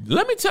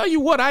 Let me tell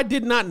you what I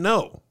did not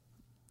know.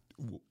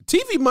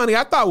 TV money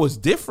I thought was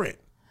different.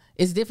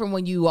 It's different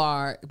when you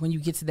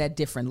get to that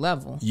different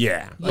level.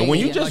 Yeah. But when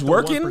you just like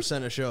working. The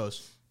 1% of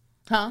shows.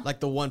 Huh? Like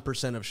the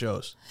 1% of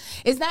shows.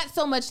 It's not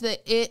so much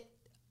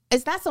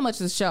it's not so much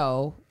the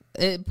show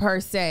per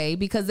se,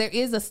 because there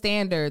is a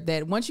standard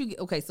that once you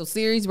so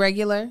series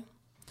regular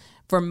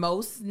for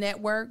most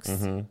networks,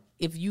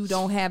 if you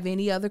don't have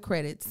any other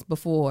credits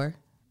before,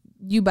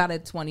 you about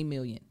at 20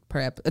 million per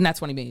episode. Not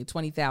 20 million,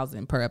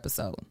 20,000 per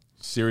episode.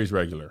 Series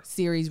regular.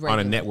 On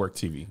a network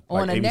TV.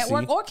 On like a ABC?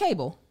 network or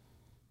cable.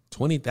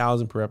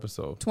 20,000 per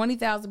episode.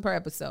 20,000 per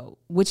episode,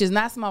 which is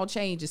not small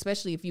change,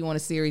 especially if you want a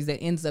series that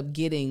ends up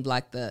getting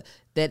like that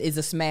is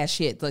a smash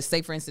hit. Let's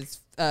say, for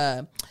instance,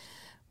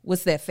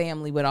 what's that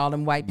family with all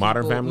them white people?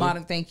 Modern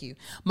Family? Thank you.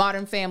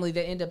 Modern Family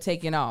that end up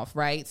taking off,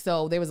 right?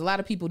 So there was a lot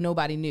of people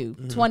nobody knew.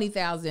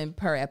 20,000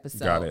 per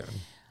episode. Got it.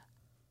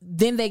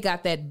 Then they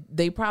got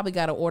they probably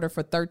got an order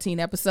for 13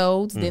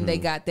 episodes. Then they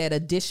got that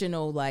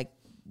additional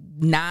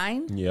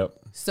 9. Yep.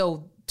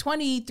 So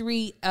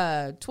 23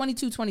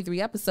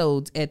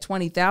 episodes at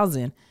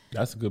 20,000.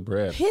 That's a good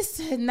bread. It's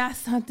not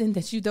something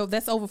that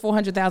that's over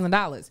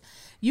 $400,000.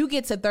 You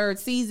get to third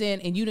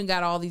season and you done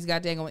got all these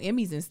goddamn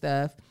Emmys and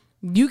stuff.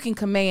 You can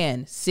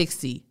command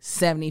 60,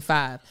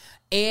 75.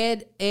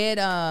 Ed,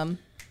 the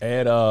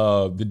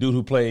dude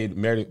who played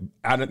Meredith.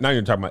 Now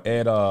you're talking about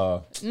Ed.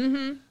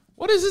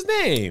 What is his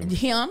name?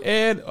 Him.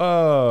 Ed.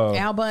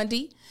 Al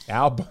Bundy.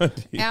 Al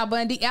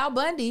Bundy. Al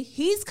Bundy.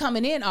 He's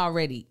coming in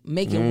already,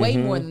 making way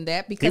more than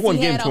that because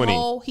he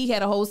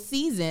had a whole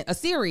season, a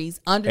series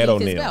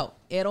underneath his belt.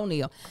 Ed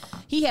O'Neill.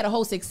 He had a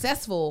whole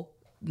successful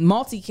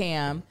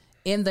multicam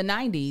in the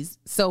 90s,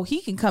 so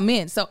he can come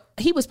in. So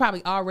he was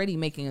probably already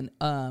making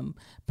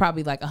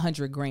probably like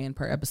 $100,000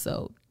 per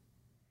episode.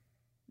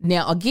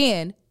 Now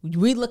again,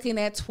 we're looking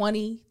at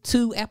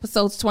 22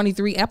 episodes,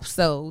 23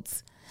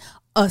 episodes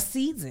a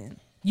season.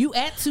 You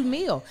at $2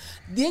 million.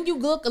 Then you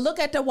look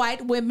at the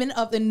white men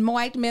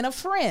of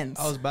Friends.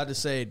 I was about to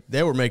say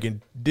they were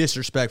making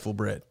disrespectful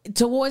bread.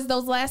 Towards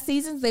those last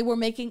seasons, they were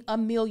making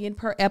 $1 million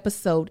per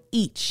episode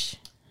each.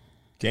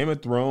 Game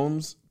of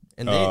Thrones.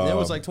 And there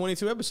was like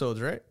 22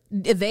 episodes, right?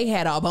 They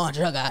had a bunch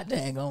of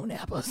goddamn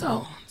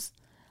episodes.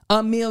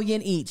 $1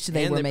 million each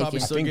they were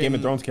making. I think Game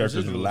of Thrones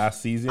characters in the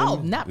last season. Oh,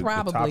 not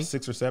probably. The top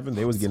 6 or 7,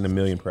 they was getting $1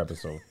 million per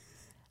episode.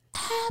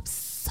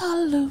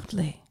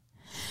 Absolutely.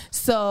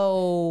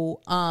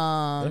 So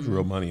that's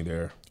real money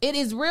there. It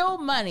is real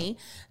money,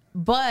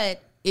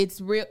 but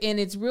it's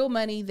real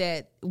money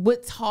that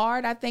what's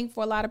hard, I think,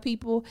 for a lot of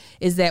people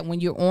is that when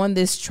you're on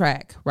this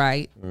track,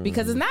 right?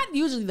 Because it's not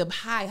usually the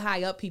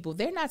high up people.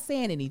 They're not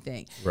saying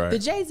anything. Right. The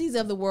Jay-Z's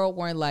of the world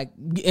weren't like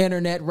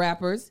internet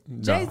rappers.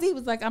 No. Jay-Z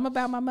was like, I'm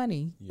about my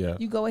money. Yeah.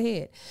 You go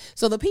ahead.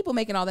 So the people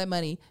making all that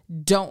money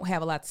don't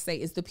have a lot to say.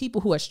 It's the people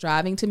who are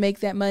striving to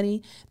make that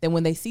money that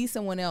when they see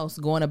someone else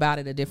going about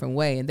it a different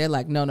way and they're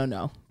like,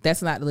 no,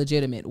 that's not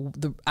legitimate.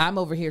 I'm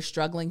over here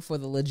struggling for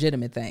the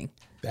legitimate thing.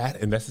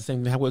 That's the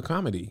same thing with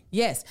comedy.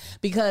 Yes,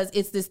 because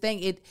it's this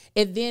thing.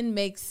 It then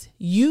makes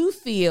you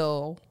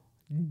feel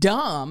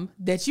dumb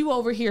that you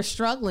over here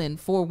struggling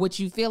for what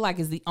you feel like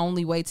is the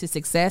only way to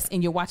success,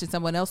 and you're watching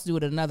someone else do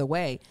it another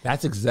way.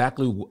 That's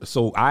exactly.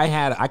 So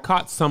I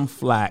caught some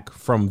flack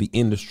from the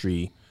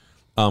industry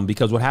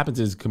because what happens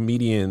is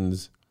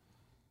comedians,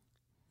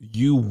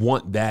 you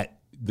want that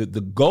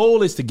the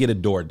goal is to get a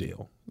door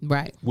deal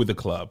Right. with the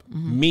club,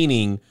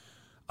 meaning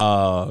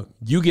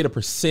you get a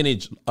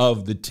percentage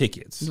of the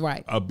tickets,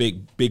 Right. A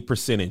big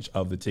percentage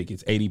of the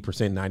tickets,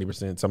 80%,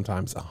 90%,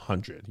 sometimes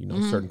 100. You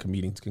know, certain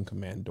comedians can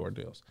command door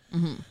deals.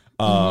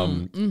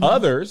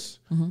 Others,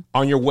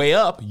 on your way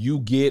up, you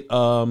get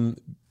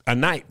a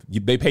night.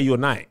 They pay you a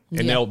night,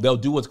 and they'll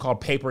do what's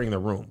called papering the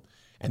room,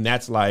 and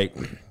that's like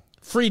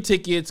free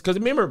tickets. Because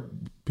remember,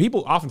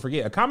 people often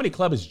forget a comedy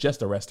club is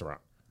just a restaurant.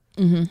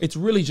 It's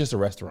really just a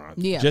restaurant.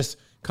 Yeah. Just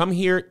come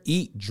here,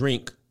 eat,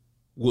 drink.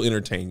 Will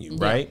entertain you,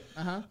 right?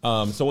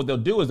 So what they'll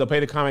do is they'll pay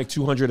the comic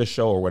 $200 a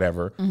show or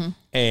whatever,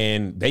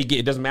 and they get.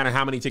 It doesn't matter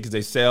how many tickets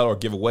they sell or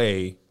give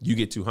away, you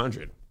get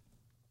 $200.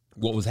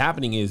 What was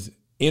happening is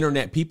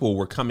internet people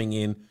were coming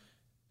in,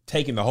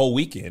 taking the whole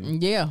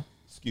weekend. Yeah.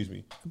 Excuse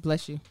me.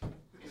 Bless you.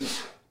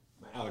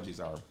 My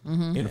allergies are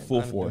in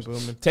full force.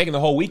 Taking the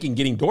whole weekend,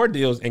 getting door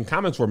deals, and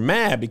comics were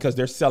mad because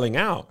they're selling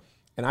out.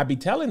 And I'd be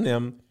telling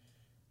them,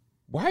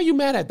 "Why are you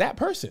mad at that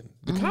person?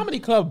 The comedy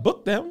club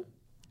booked them.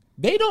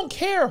 They don't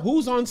care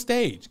who's on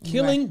stage,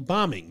 killing,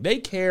 bombing. They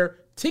care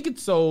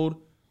tickets sold,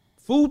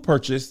 food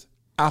purchased,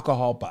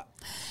 alcohol bought."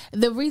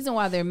 The reason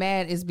why they're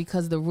mad is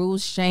because the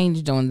rules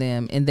changed on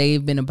them and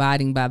they've been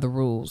abiding by the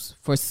rules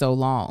for so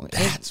long.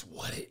 That's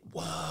what it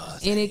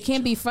was. And it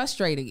can be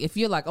frustrating if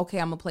you're like, okay,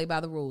 I'm going to play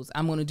by the rules.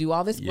 I'm going to do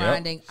all this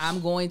grinding.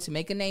 I'm going to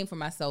make a name for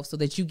myself so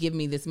that you give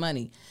me this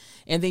money.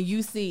 And then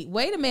you see,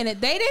 wait a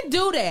minute, they didn't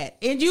do that.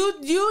 And you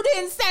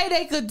didn't say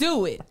they could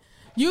do it.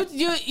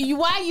 You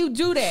why you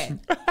do that?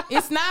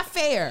 It's not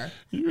fair.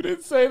 You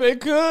didn't say they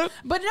could.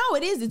 But no,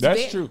 it is.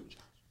 That's true.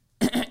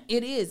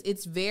 It is.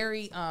 It's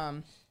very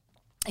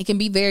it can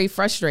be very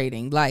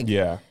frustrating. Like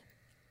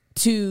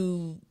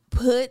to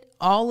put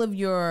all of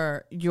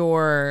your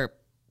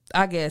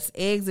I guess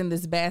eggs in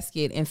this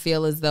basket and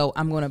feel as though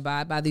I'm going to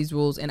abide by these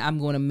rules and I'm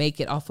going to make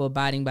it off of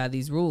abiding by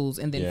these rules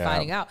and then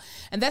finding out.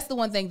 And that's the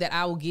one thing that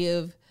I will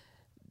give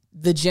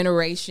the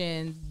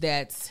generation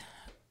that's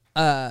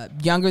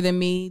younger than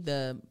me,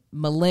 the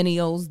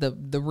millennials,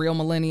 the real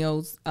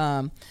millennials,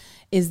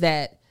 is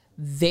that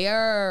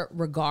their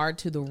regard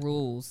to the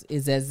rules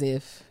is as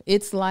if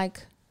it's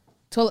like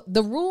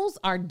the rules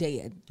are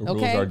dead. The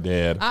rules are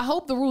dead. I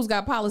hope the rules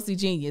got Policy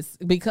Genius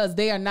because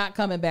they are not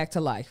coming back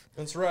to life.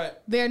 That's right.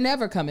 They're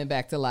never coming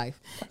back to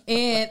life.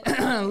 And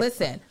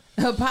listen,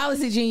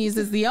 Policy Genius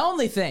is the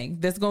only thing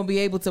that's going to be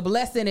able to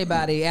bless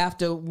anybody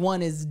after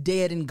one is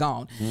dead and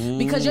gone.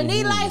 Because you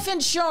need life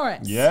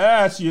insurance.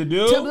 Yes, you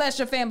do. To bless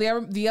your family.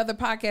 The other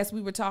podcast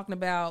we were talking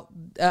about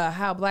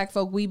how black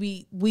folk we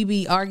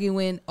be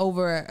arguing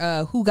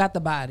over who got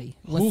the body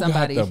when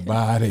somebody got the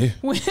body.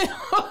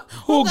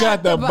 Who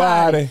got the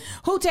body?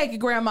 Who taking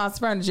grandma's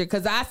furniture?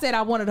 Because I said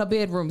I wanted her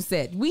bedroom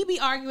set. We be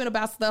arguing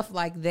about stuff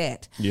like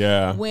that.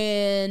 Yeah.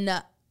 When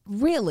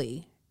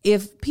really,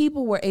 if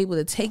people were able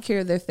to take care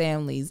of their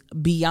families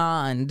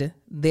beyond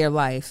their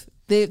life,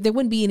 there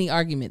wouldn't be any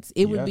arguments.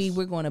 It would be,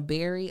 we're going to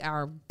bury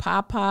our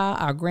papa,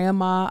 our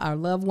grandma, our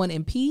loved one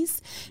in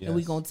peace, and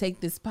we're going to take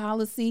this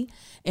policy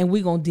and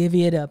we're going to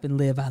divvy it up and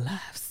live our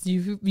lives.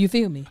 You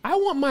feel me? I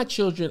want my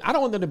children, I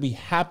don't want them to be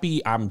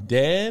happy I'm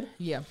dead.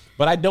 Yeah.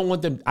 But I don't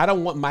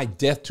want my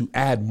death to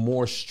add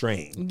more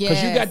strain.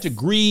 Because you got to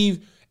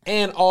grieve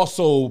and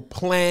also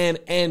plan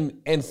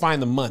and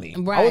find the money.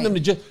 Right. I want them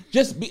to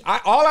just be.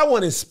 All I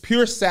want is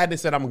pure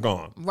sadness that I'm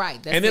gone.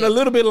 Right. And then a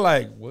little bit of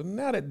like, well,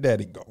 now that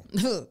daddy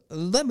gone.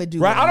 Let me do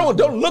right. I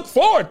don't look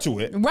forward to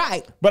it.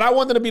 Right. But I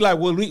want them to be like,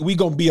 well, we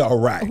gonna be all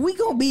right. We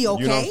gonna be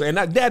okay. You know what I'm saying?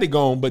 Not daddy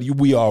gone, but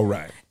we all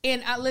right.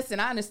 And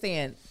listen, I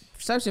understand.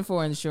 Searching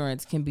for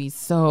insurance can be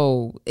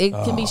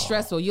can be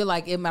stressful. You're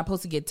like, am I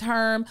supposed to get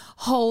term,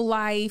 whole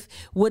life?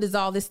 What does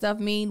all this stuff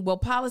mean? Well,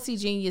 Policy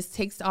Genius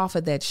takes off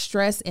of that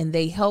stress and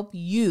they help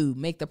you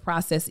make the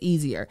process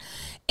easier.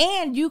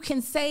 And you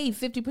can save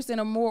 50%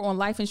 or more on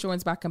life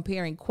insurance by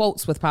comparing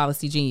quotes with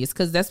Policy Genius,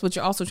 because that's what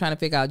you're also trying to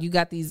figure out. You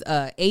got these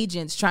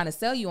agents trying to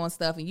sell you on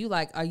stuff and you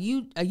like, are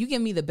you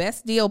giving me the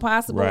best deal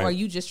possible or are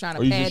you just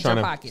trying to pad your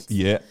pockets?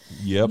 Yeah.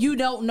 Yep. You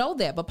don't know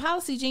that. But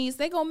Policy Genius,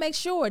 they're going to make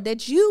sure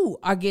that you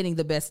are getting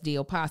the best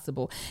deal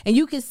possible. And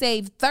you can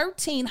save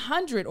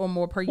 $1,300 or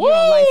more per year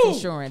on life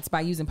insurance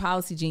by using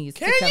Policy Genius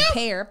to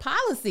compare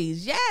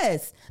policies.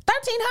 Yes.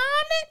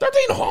 $1,300?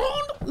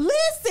 $1,300?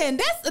 Listen,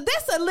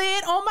 that's a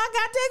lid on my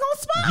goddamn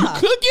spa. You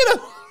could get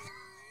a...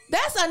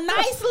 That's a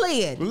nice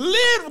lid.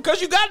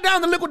 Because you got it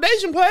down the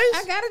liquidation place.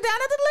 I got it down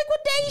at the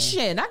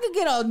liquidation. I could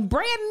get a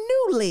brand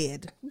new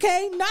lid.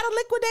 Okay? Not a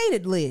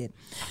liquidated lid.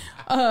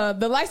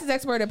 The licensed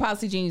expert at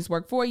Policy Genius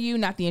work for you,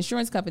 not the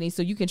insurance company,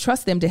 so you can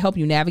trust them to help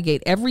you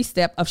navigate every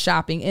step of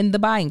shopping in the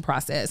buying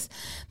process.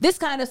 This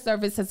kind of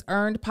service has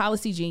earned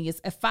Policy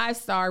Genius a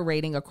 5-star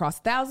rating across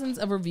thousands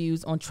of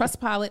reviews on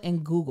Trustpilot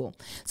and Google.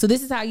 So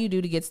this is how you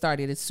do to get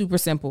started. It's super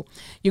simple.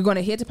 You're going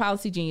to head to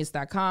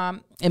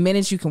policygenius.com. In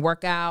minutes, you can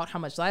work out how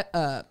much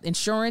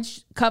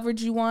insurance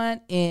coverage you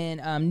want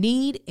and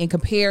need and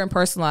compare and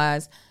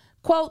personalize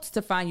quotes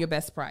to find your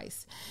best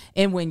price.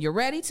 And when you're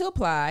ready to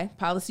apply,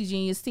 Policy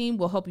Genius team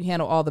will help you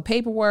handle all the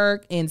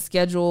paperwork and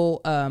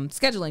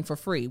scheduling for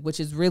free, which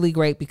is really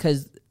great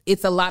because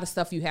it's a lot of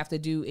stuff you have to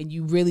do and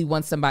you really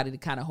want somebody to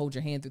kind of hold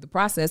your hand through the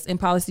process, and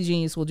Policy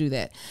Genius will do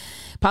that.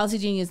 Policy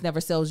Genius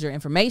never sells your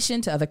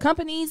information to other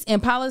companies,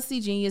 and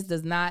Policy Genius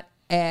does not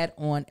add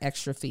on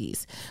extra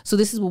fees. So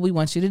this is what we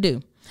want you to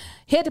do.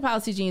 Head to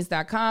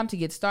policygenius.com to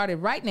get started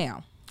right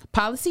now.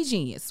 Policy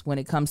Genius, when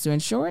it comes to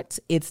insurance,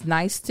 it's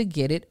nice to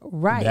get it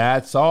right.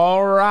 That's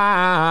all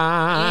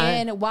right.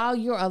 And while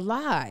you're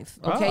alive,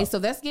 okay, so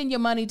that's getting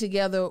your money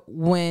together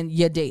when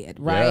you're dead,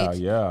 right?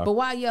 Yeah. But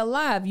while you're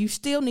alive, you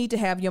still need to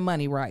have your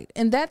money right.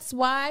 And that's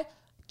why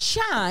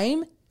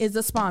Chime is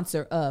a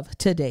sponsor of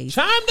today's.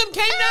 Chime them came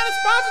down and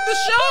sponsored the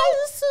show.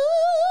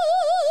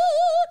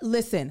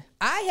 Listen,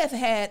 I have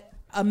had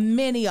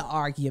many an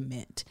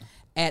argument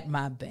at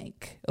my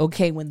bank,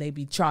 okay, when they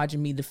be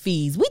charging me the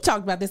fees. We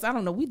talked about this. I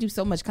don't know. We do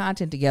so much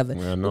content together.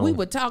 We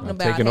were talking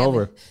about taking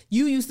over.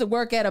 You used to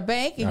work at a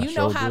bank, and you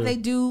know how they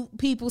do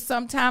people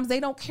sometimes. They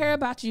don't care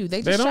about you.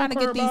 They just trying to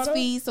get these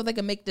fees so they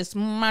can make this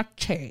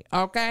money,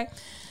 okay?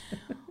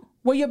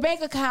 Well, your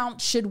bank account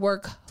should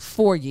work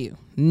for you,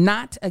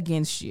 not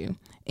against you.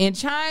 And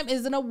Chime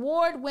is an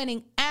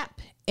award-winning app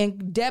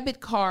and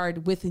debit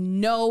card with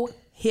no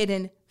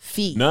hidden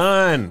fees.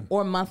 None.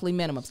 Or monthly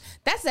minimums.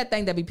 That's that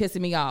thing that be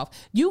pissing me off.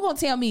 You gonna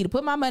tell me to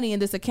put my money in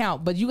this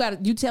account, but you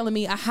telling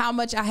me how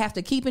much I have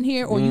to keep in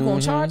here, or you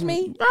gonna charge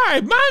me? All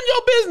right, mind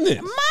your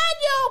business. Mind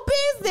your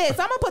business.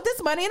 I'm gonna put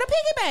this money in a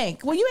piggy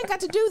bank. Well, you ain't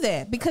got to do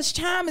that because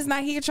Chime is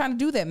not here trying to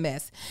do that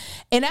mess.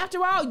 And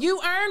after all, you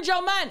earned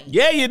your money.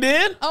 Yeah, you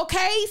did.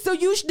 Okay, so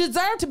you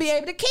deserve to be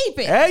able to keep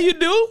it. Yeah, you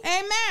do.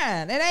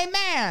 Amen and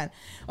amen.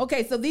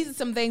 Okay, so these are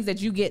some things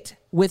that you get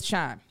with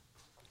Chime.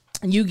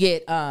 You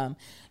get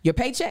your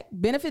paycheck,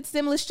 benefits,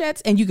 stimulus checks,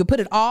 and you can put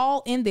it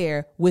all in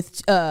there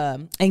with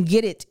and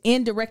get it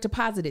in direct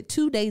deposited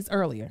 2 days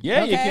earlier.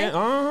 Yeah, you can.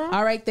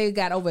 All right, they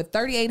got over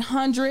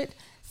 3,800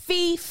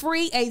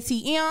 fee-free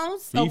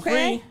ATMs.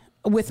 Fee-free.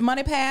 With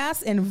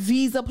MoneyPass and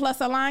Visa Plus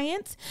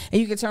Alliance,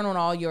 and you can turn on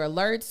all your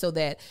alerts so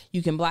that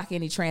you can block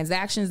any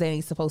transactions that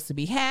ain't supposed to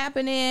be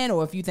happening,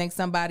 or if you think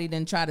somebody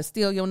didn't try to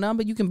steal your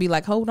number, you can be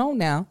like, hold on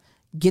now,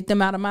 get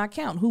them out of my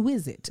account. Who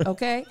is it?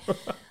 Okay.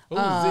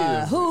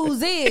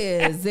 Whose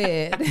is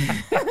it?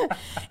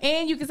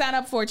 And you can sign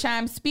up for a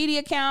Chime Speedy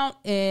account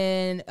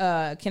and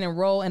can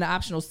enroll in an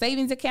optional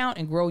savings account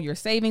and grow your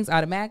savings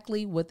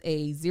automatically with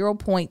a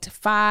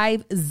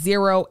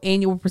 0.50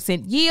 annual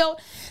 % yield.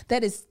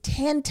 That is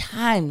 10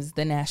 times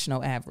the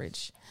national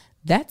average.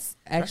 That's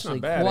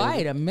actually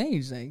quite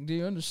amazing. Do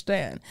you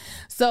understand?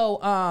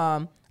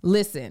 So,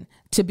 listen,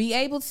 to be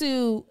able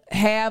to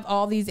have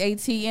all these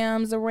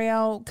ATMs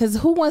around, because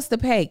who wants to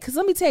pay? Because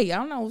let me tell you, I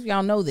don't know if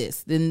y'all know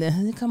this.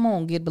 Then come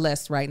on, get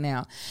blessed right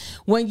now.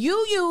 When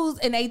you use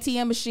an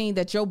ATM machine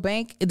that your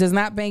bank does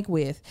not bank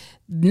with,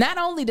 not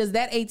only does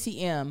that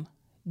ATM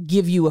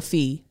give you a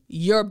fee,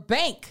 your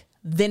bank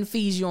then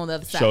fees you on the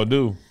other side. Sure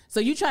do. So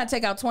you try to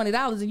take out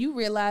 $20 and you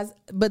realize,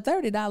 but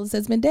 $30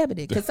 has been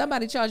debited because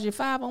somebody charged you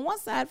 $5 on one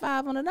side,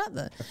 $5 on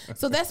another.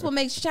 So that's what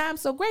makes Chime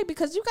so great,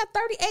 because you got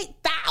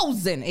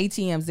 38,000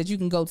 ATMs that you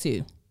can go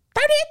to.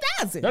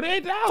 38,000.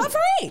 38,000 for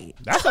free.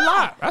 That's a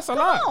lot. That's a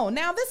lot. Come on.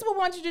 Now this is what I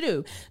want you to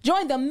do.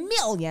 Join the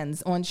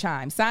millions on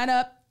Chime. Sign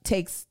up.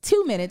 Takes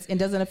 2 minutes and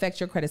doesn't affect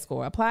your credit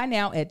score. Apply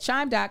now at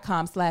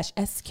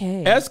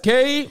chime.com/SK.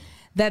 SK.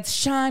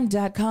 That's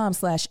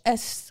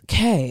chime.com/SK.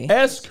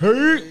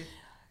 SK.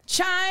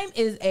 Chime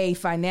is a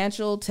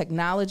financial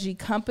technology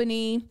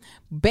company.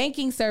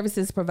 Banking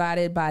services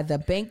provided by the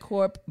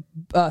Bancorp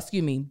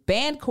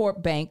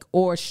Bank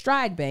or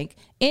Stride Bank.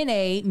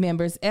 NA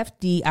members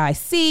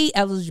FDIC.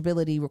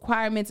 Eligibility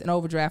requirements and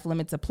overdraft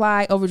limits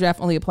apply. Overdraft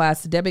only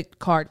applies to debit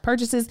card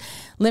purchases.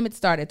 Limits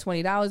start at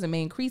 $20 and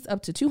may increase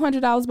up to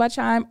 $200 by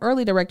Chime.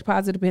 Early direct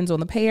deposit depends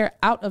on the payer.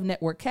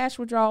 Out-of-network cash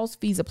withdrawals.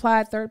 Fees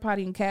apply.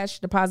 Third-party and cash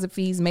deposit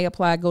fees may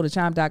apply. Go to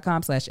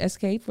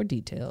chime.com/SK for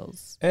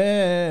details.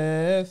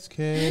 SK.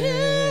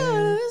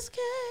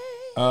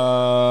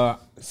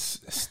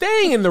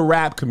 Staying in the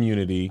rap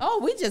community. Oh,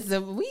 we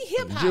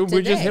hip hop today.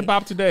 We're just hip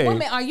hop today. Well,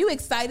 man, are you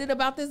excited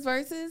about this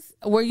versus?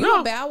 Were you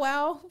a Bow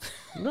Wow?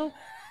 No.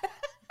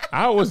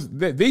 I was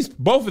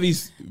both of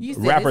these You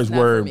said rappers it's not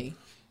were. for me.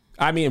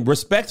 I mean,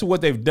 respect to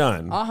what they've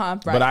done. Right.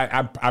 But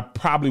I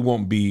probably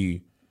won't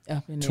be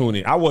Up in there.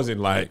 tuning. I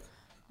wasn't like.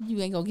 You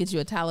ain't gonna get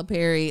you a Tyler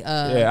Perry.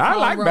 Yeah, I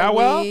like Bow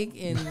Wow.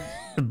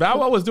 And Bow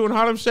Wow was doing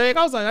Harlem Shake.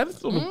 I was like,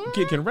 this little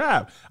kid can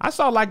rap. I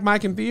saw Like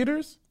Mike in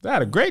theaters. They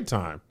had a great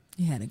time.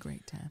 you had a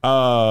great time.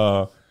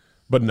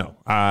 But no,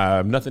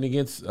 nothing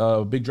against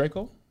Big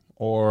Draco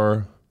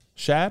or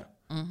Shad.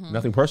 Mm-hmm.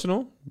 Nothing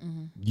personal.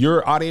 Mm-hmm.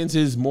 Your audience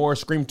is more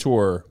Scream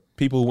Tour,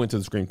 people who went to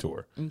the Scream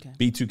Tour,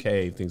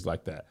 B2K, things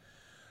like that.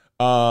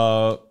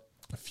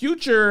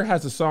 Future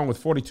has a song with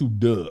 42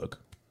 Doug.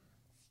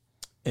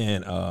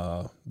 And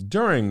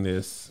during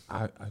this,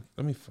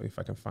 let me see if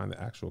I can find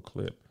the actual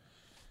clip.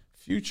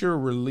 Future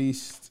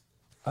released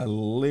a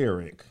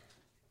lyric,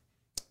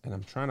 and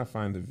I'm trying to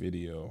find the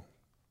video.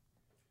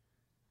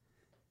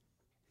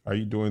 Are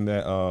you doing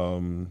that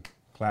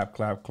clap,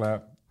 clap,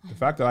 clap? The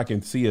fact that I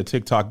can see a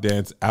TikTok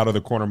dance out of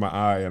the corner of my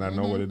eye and I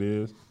know what it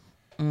is.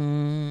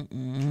 Dang,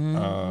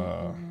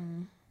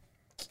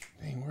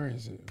 where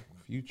is it?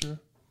 Future?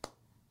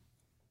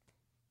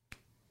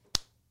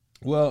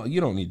 Well,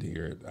 you don't need to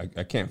hear it.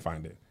 I can't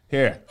find it.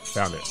 Here,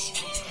 found it.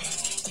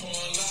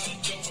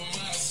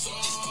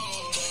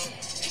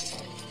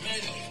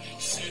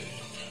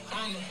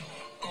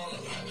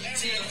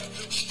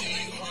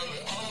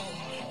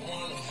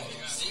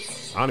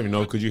 I don't even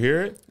know. Could you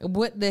hear it?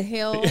 What the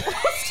hell?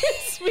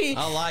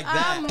 I like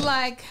that. I'm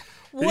like,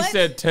 what? He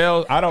said,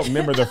 I don't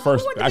remember the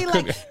first. I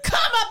couldn't. Like,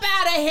 come up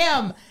out of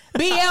him,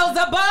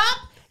 Beelzebub.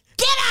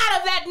 Get out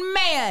of that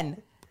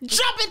man.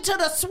 Jump into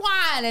the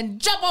swine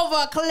and jump over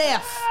a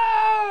cliff.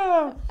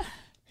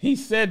 He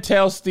said,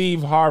 tell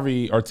Steve I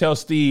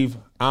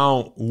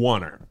don't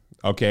want her.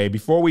 Okay,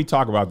 before we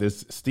talk about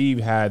this, Steve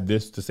had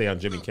this to say on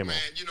Jimmy Kimmel.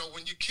 Man,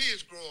 when your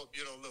kids grow up,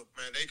 look,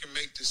 man, they can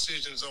make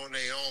decisions on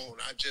their own.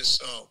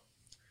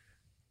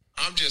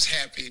 I'm just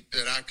happy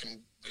that I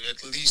can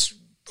at least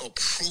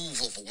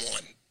approve of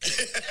one.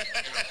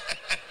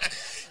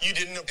 You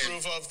didn't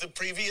approve of the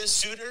previous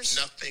suitors?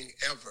 Nothing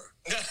ever.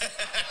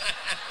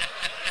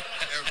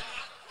 Ever.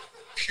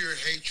 Pure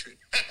hatred.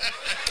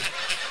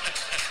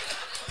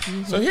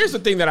 So here's the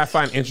thing that I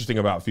find interesting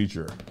about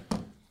Future.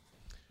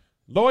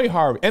 Lori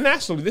Harvey, and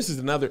actually this is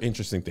another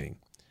interesting thing.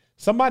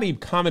 Somebody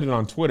commented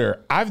on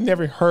Twitter, I've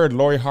never heard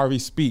Lori Harvey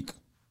speak.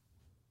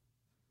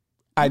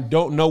 I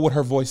don't know what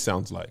her voice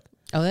sounds like.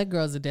 Oh, that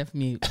girl's a deaf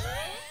mute.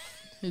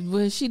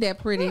 Was she that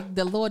pretty?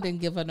 The Lord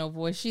didn't give her no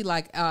voice. She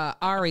like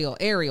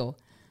Ariel.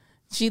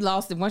 She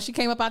lost it. Once she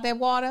came up out that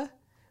water,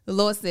 the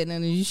Lord said,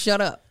 and you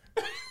shut up.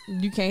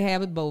 You can't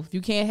have it both.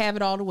 You can't have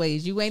it all the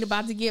ways. You ain't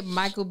about to get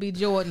Michael B.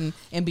 Jordan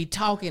and be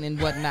talking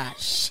and whatnot.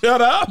 Shut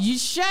up. You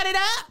shut it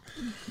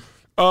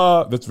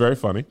up. That's very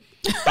funny.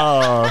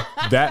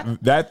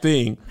 That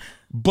thing.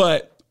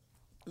 But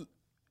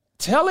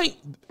telling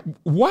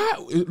why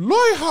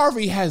Lori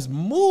Harvey has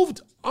moved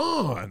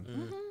on.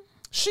 Mm-hmm.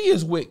 She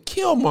is with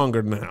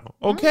Killmonger now.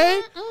 Okay?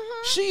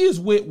 Mm-hmm. She is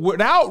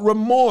without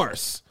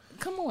remorse.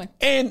 Come on.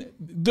 And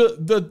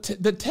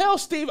the tell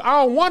Steve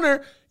I don't want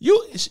her. She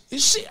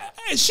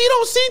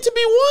don't seem to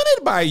be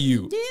wanted by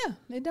you. Yeah,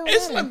 it don't.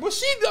 It's matter. like, well,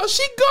 she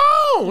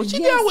gone. She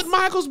down with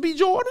Michael B.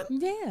 Jordan.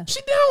 Yeah,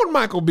 she down with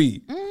Michael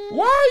B.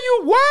 Why are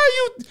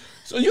you?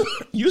 So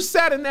you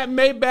sat in that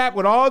Maybach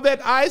with all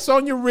that ice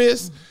on your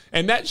wrist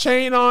and that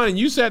chain on, and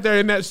you sat there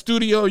in that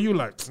studio. You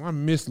like, I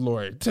miss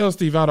Lori. Tell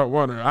Steve I don't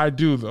want her. I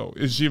do though.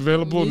 Is she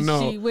available?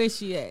 No. Where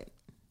she at?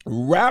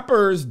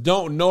 Rappers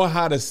don't know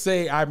how to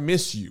say I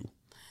miss you.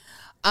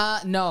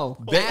 No,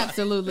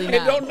 absolutely not. They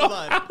don't know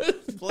how to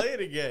play it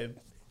again.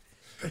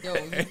 Yo,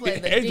 you play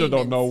the Angel demons.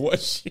 don't know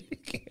what she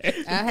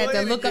can. I had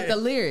to look up the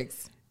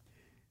lyrics.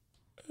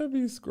 Let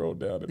me scroll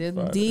down and The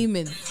find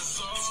demons.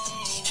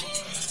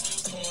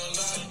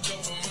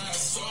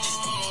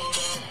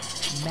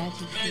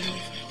 Magic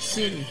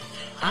City.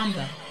 I'm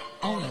the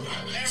owner.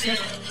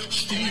 Just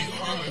Steve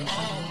Harvey.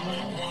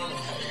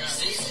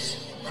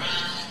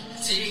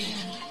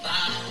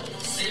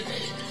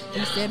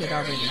 He said it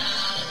already.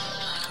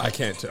 I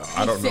can't tell.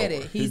 I don't know.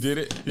 He did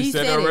it? He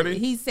said it already?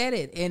 He said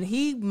it. And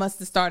he must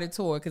have started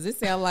tour because it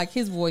sounds like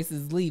his voice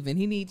is leaving.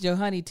 He needs your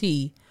honey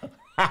tea.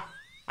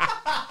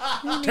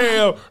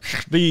 Tell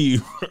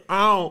Steve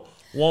I don't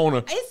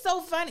want to. It's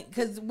so funny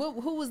because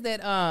who was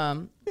that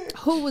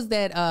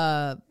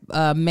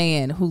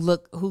man who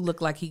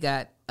looked like he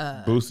got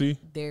Boosie?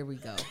 There we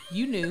go.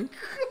 You knew.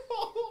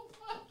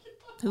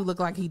 Who looked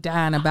like he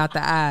dying about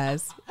the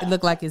eyes. It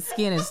looked like his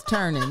skin is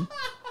turning.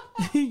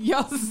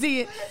 Y'all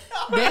see it?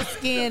 That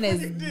skin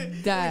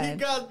is dying.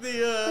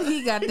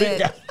 He got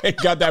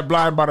that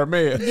blind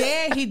Bartimaeus.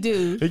 Yeah, he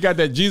do. He got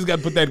that. Jesus got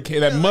to put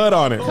that mud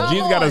on it.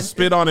 Jesus got to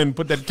spit on it and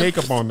put that cake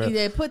up on there.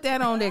 Yeah, put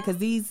that on there because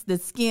the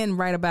skin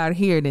right about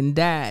here then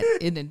died.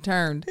 It then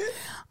turned. You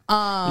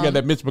got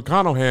that Mitch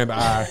McConnell hand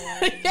eye.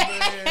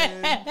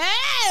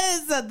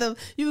 So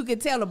you can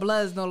tell the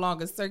blood is no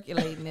longer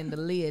circulating in the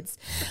lids.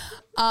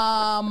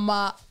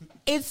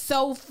 It's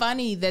so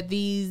funny that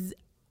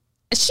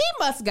she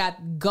must got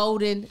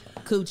golden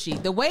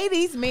coochie. The way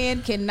these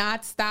men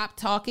cannot stop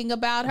talking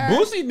about her.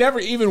 Boosie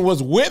never even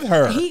was with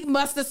her. He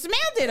must have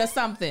smelled it or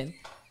something.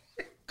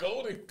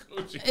 Golden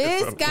coochie.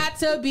 It's got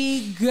to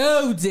be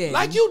golden.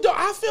 Like you don't.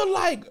 I feel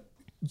like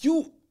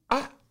you.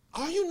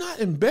 Are you not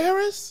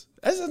embarrassed?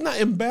 This is not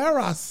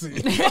embarrassing.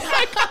 Embarrassing.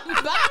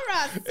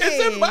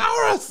 It's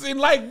embarrassing.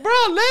 Like, bro,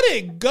 let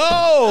it go.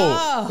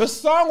 Oh. The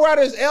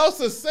songwriters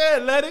Elsa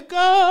said, let it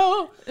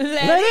go.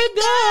 Let it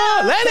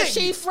go. Let it.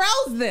 She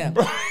froze them.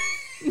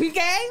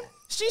 Okay?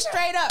 She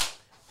straight up.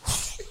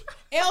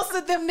 Elsa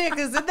them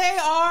niggas, and they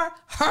are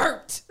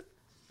hurt.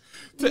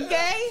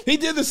 Okay? He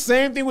did the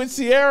same thing with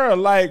Sierra.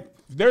 Like,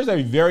 there's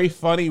a very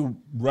funny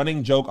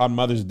running joke on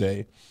Mother's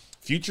Day.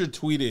 Future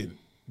tweeted,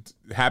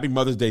 Happy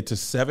Mother's Day to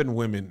 7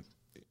 women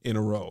in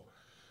a row.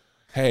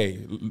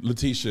 Hey,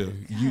 Letitia,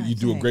 you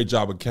do a great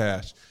job with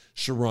cash.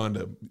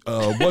 Sharonda,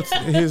 what's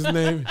his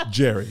name?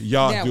 Jerry.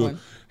 Y'all That do one. it.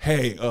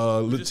 Hey, Just in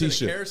a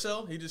Letitia.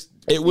 carousel. He just.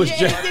 It was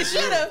Yeah, they just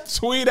should have.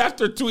 tweet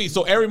after tweet.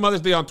 So every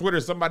Mother's Day on Twitter,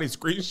 somebody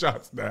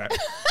screenshots that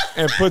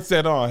and puts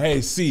that on.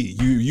 Hey, see,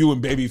 you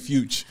and Baby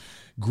Future,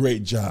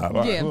 great job.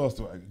 All right, Yeah. who else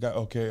do I got?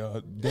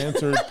 Okay,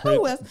 dancer.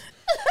 Who else?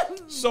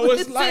 So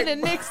it's like Senator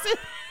Nixon.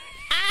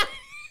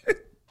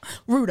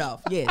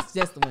 Rudolph. Yes,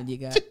 that's the one you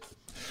got.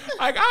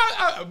 Like,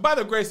 by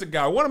the grace of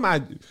God, one of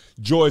my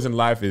joys in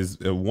life is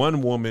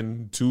one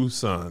woman, 2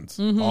 sons,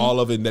 all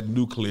of it that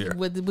nuclear.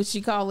 Would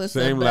she call us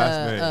Same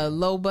last name.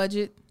 low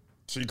budget?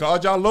 She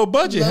called y'all low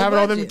budget, Low having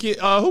all them budget. kids.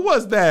 Who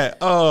was that?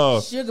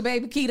 Sugar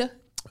baby Keita.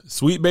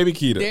 Sweet baby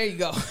Keita. There you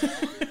go.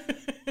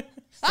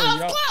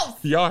 I was close.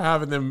 Y'all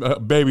having them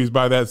babies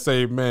by that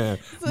same man.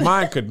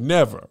 Mine could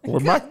never.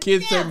 When my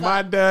kids say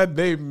my dad,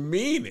 they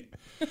mean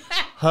it.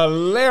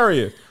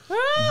 Hilarious.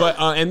 But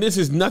and this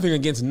is nothing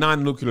against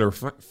non-nuclear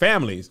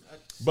families,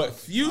 but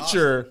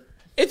Future,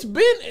 it's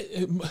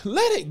been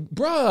let it,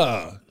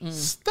 bruh.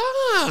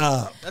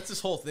 Stop. That's his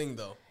whole thing,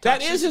 though.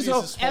 That is his whole.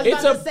 I was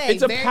about to say,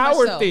 It's a very power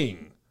much so.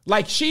 thing.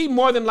 Like she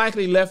more than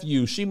likely left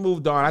you. She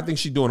moved on. I think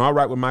she's doing all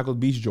right with Michael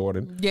B.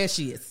 Jordan. Yes,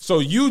 she is. So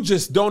you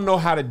just don't know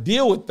how to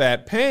deal with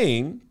that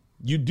pain.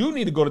 You do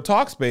need to go to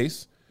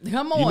Talkspace.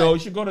 Come on. You know, you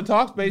should go to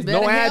Talkspace. No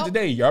Better ad help.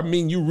 today. I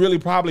mean, you really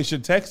probably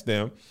should text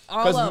them.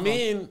 All Because of them.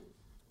 men,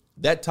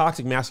 that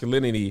toxic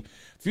masculinity,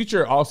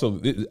 Future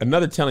also,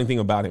 another telling thing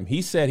about him,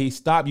 he said he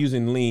stopped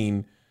using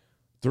lean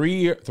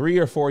 3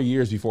 or 4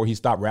 years before he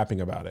stopped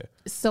rapping about it.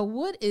 So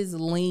what is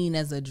lean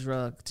as a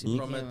drug to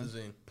begin with?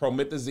 Promethazine.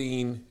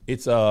 Promethazine,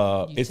 it's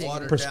take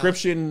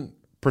it.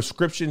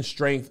 prescription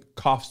strength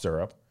cough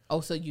syrup. Oh,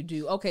 so you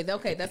do. Okay,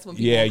 that's when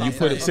people Yeah, call you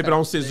put it, okay. sip it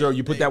on scissor.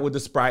 You put that with the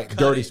Sprite, Cut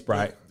dirty it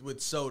Sprite.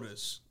 with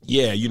sodas.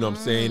 Yeah, you know what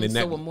I'm saying. And So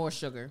that, with more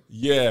sugar.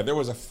 yeah, there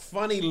was a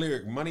funny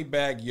lyric.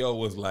 Moneybag Yo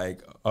was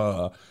like,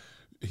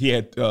 he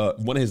had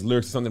one of his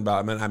lyrics something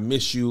about, man, I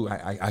miss you.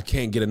 I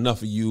can't get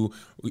enough of you.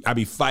 I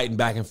be fighting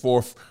back and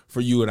forth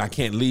for you, and I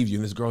can't leave you.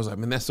 And this girl's like,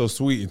 man, that's so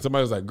sweet. And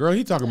somebody was like, girl,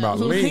 he talking about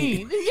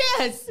lean.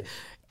 Yes.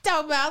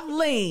 Talk about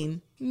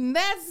lean.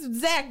 That's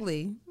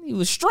exactly. He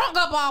was strung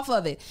up off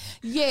of it.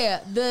 Yeah,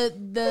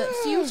 the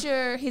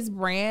Future, his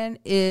brand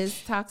is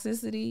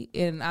toxicity,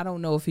 and I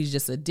don't know if he's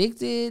just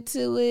addicted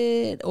to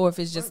it or if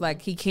it's just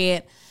like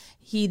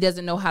he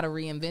doesn't know how to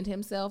reinvent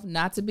himself.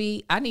 Not to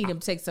be. I need him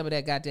to take some of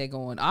that goddamn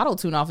going auto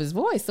tune off his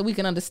voice so we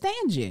can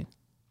understand you.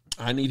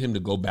 I need him to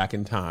go back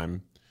in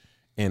time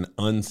and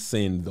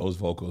unsend those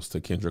vocals to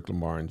Kendrick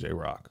Lamar and J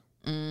Rock.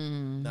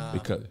 Nah,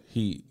 Because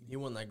he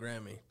won that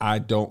Grammy. I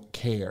don't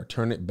care.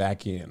 Turn it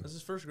back in. That's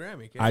his first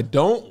Grammy. Kid. I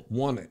don't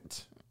want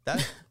it.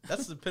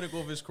 That's the pinnacle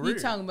of his career. You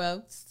talking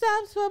about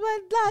stop for my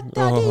da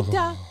da di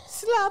da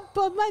slap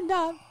for my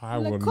da I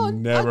will la coat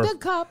never- of the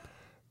cup.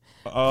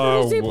 I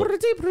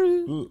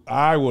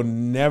will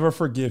never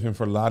forgive him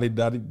for la di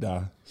da di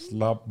da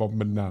slap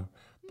bomba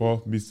bo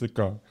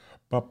misika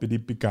papidi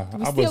pika.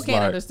 We still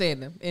can't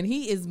understand him, and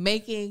he is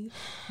making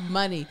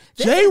money.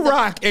 This J is the-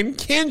 Rock and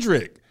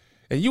Kendrick.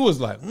 And you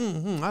was like,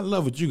 I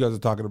love what you guys are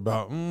talking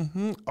about.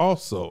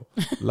 Also,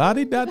 la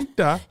di da di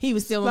da. He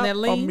was still on that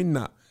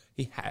lean?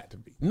 He had to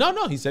be.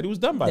 No, he said he was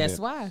done by That's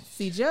then. why.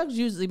 See, drugs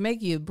usually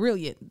make you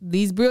brilliant.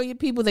 These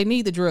brilliant people, they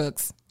need the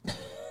drugs.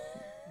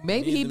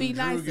 Maybe he'd be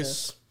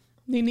nicer.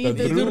 He needs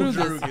the drugs.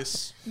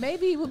 Drugas.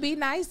 Maybe he would be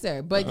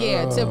nicer. But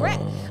yeah, to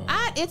rap,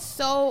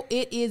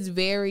 it is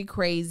very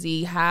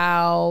crazy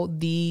how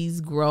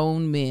these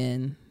grown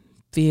men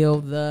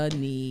feel the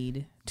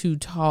need to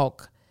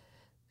talk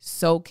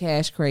so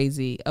cash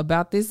crazy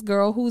about this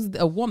girl who's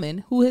a woman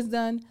who has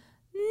done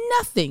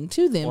nothing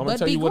to them Well, I'm gonna but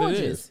tell be you what it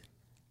gorgeous. is.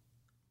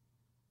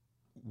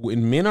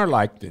 When men are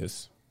like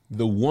this,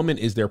 the woman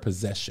is their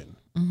possession,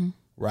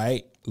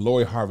 right?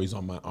 Lori Harvey's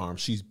on my arm.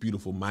 She's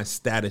beautiful. My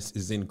status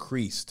is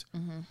increased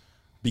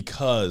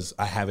because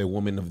I have a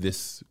woman of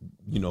this,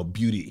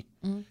 beauty,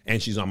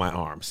 and she's on my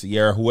arm.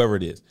 Sierra, whoever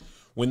it is.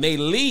 When they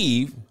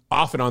leave,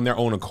 often on their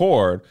own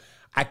accord,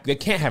 they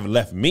can't have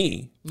left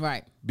me.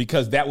 Right.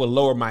 Because that would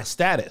lower my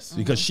status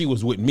because she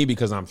was with me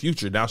because I'm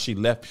Future. Now she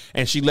left,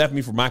 and she left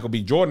me for Michael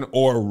B. Jordan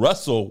or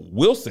Russell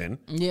Wilson.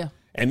 Yeah.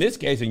 In this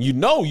case, and you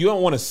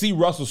don't want to see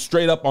Russell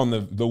straight up on the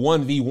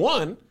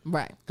 1v1.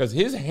 Right. Because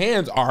his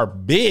hands are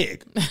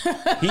big.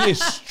 He is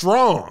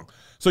strong.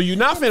 So you're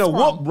not finna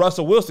whoop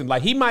Russell Wilson.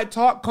 Like, he might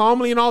talk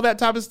calmly and all that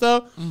type of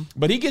stuff,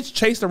 but he gets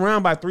chased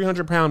around by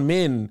 300-pound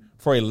men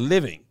for a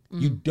living.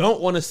 You don't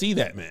want to see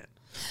that, man.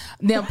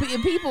 Now,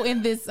 people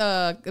in this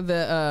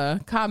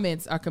the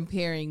comments are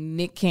comparing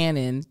Nick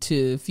Cannon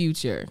to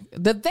Future.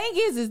 The thing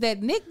is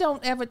that Nick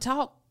don't ever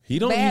talk. He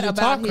don't bad usually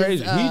about talk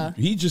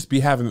crazy. He just be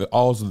having the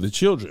alls of the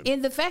children.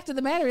 And the fact of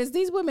the matter is,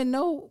 these women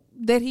know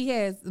that he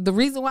has. The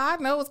reason why I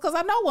know is because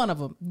I know one of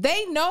them.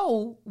 They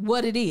know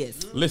what it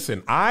is.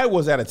 Listen, I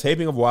was at a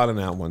taping of Wild 'N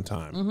Out one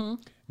time.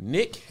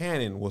 Nick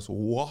Cannon was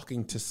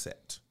walking to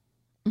set.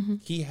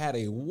 He had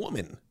a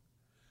woman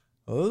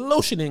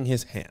lotioning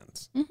his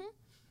hands,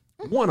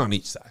 one on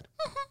each side.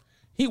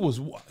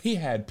 He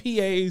had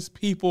PAs,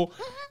 people,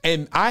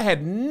 and I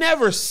had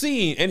never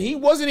seen, and he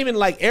wasn't even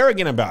like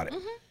arrogant about it.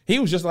 He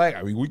was just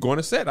like, we going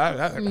to set.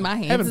 My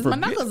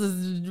knuckles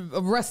is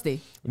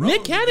rusty.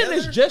 Nick Cannon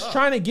is just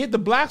trying to get the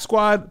Black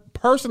Squad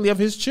personally of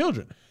his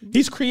children.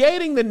 He's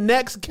creating the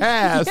next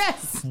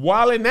cast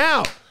wilding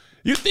out.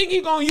 You think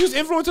he's going to use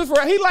influencers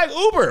for he like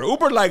Uber.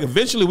 Uber like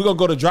eventually we're going to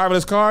go to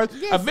driverless cars.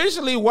 Yes.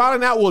 Eventually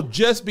Wildin' Out will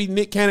just be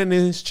Nick Cannon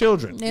and his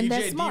children. And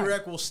DJ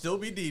D-Rec will still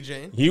be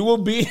DJing. He will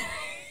be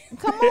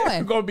Come on.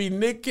 It's going to be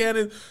Nick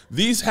Cannon.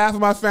 These half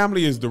of my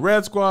family is the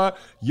Red Squad.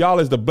 Y'all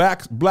is the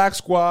Black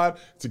Squad.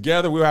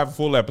 Together we'll have a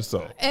full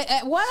episode.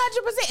 100%.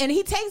 And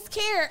he takes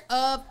care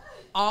of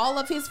all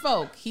of his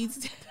folk. He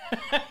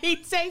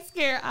takes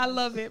care. I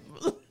love it.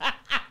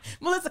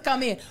 Melissa,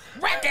 come in.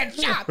 Record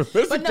shop.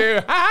 Listen to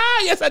her.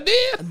 Yes, I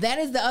did. That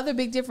is the other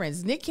big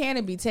difference. Nick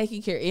Cannon be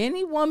taking care of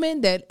any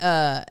woman that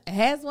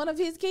has one of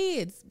his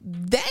kids.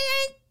 They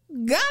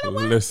ain't got to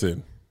work.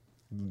 Listen,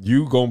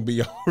 you gonna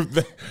be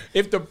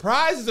if the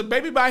prize is a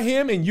baby by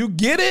him and you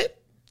get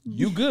it,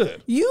 you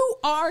good. You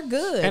are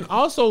good. And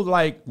also,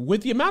 like,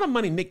 with the amount of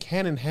money Nick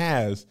Cannon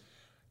has,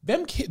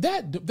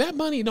 that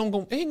money ain't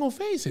gonna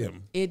faze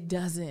him. It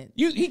doesn't.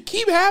 He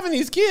keep having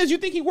these kids. You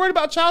think he worried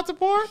about child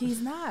support?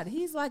 He's not.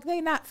 He's like,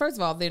 first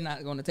of all, they're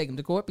not going to take him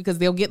to court because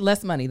they'll get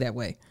less money that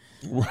way.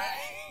 Right.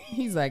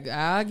 He's like,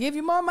 I'll give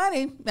you more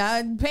money.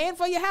 I'm paying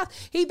for your house.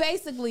 He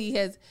basically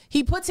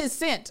he puts his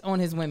scent on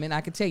his women. I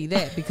can tell you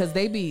that because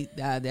they be,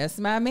 that's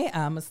my man.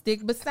 I'm going to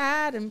stick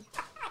beside him.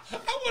 I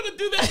want to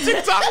do that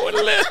TikTok with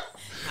Liz.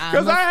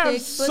 Because I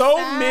have so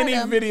many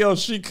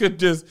videos she could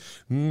just,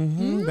 I'm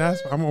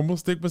going to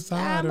stick beside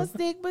him. I'm going to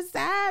stick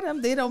beside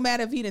him. They don't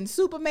matter if he didn't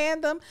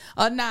Superman them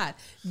or not.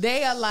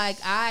 They are like,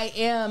 I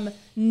am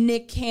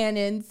Nick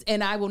Cannon's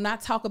and I will not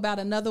talk about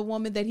another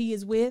woman that he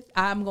is with.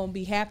 I'm going to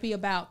be happy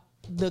about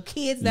the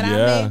kids that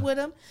I made with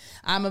him.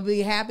 I'm going to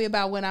be happy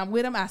about when I'm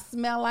with him. I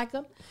smell like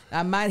him.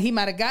 He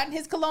might have gotten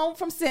his cologne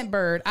from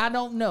Scentbird. I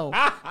don't know.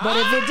 But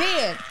if it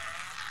did,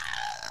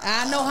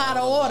 I know how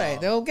to order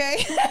it,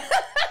 okay?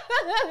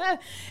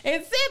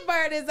 And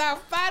Scentbird is our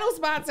final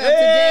sponsor of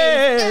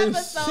today's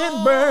episode.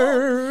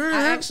 Scentbird.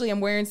 I actually am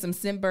wearing some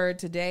Scentbird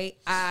today.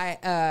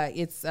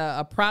 It's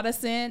a Prada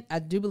scent. I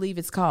do believe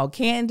it's called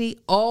Candy.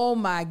 Oh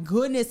my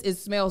goodness, it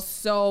smells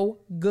so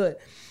good.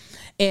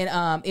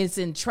 And it's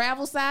in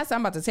travel size, so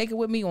I'm about to take it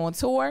with me on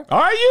tour.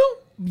 Are you?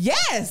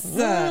 Yes,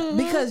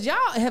 because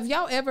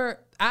y'all ever?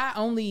 I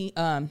only,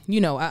 I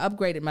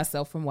upgraded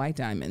myself from White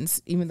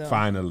Diamonds, even though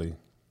finally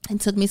it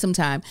took me some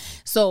time.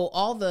 So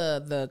all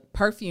the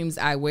perfumes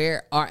I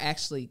wear are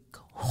actually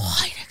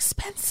quite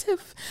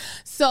expensive.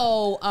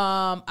 So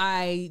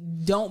I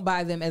don't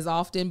buy them as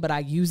often, but I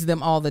use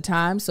them all the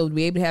time. So to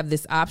be able to have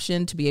this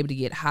option to be able to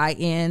get high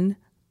end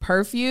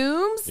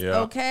perfumes,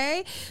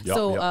 okay?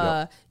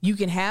 Yep, you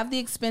can have the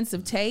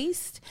expensive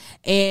taste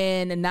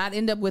and not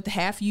end up with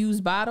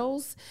half-used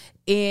bottles,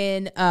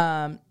 and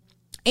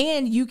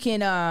you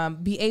can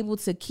be able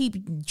to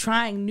keep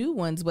trying new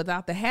ones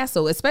without the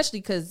hassle,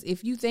 especially because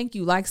if you think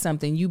you like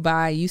something, you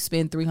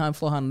spend $300,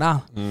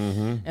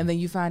 $400, and then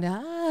you find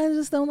out, I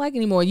just don't like it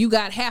anymore. You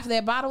got half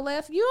that bottle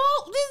left. You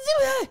got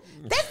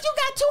 $200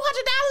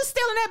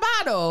 still in that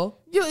bottle.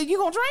 You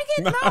gonna drink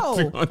it? No.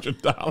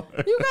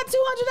 $200. You got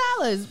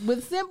 $200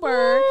 with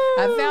Scentbird.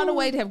 I found a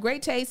way to have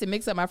great taste and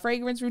mix up my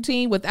fragrance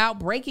routine without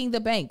breaking the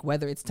bank.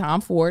 Whether it's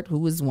Tom Ford,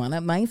 who is one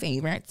of my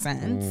favorite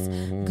scents,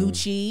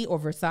 Gucci or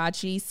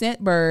Versace,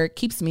 Scentbird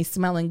keeps me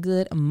smelling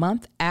good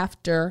month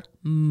after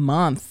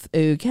month.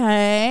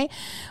 Okay.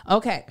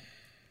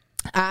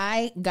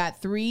 I got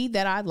 3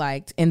 that I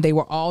liked, and they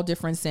were all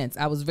different scents.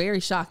 I was very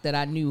shocked that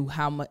I knew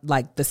how much,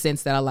 like, the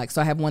scents that I like.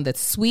 So I have one that's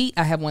sweet.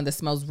 I have one that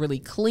smells really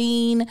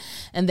clean.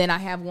 And then I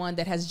have one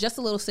that has just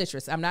a little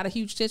citrus. I'm not a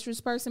huge citrus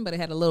person, but it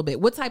had a little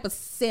bit. What type of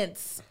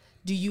scents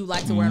do you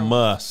like to wear?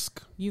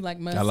 Musk. You like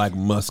musk? I like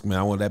musk, man.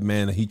 I want that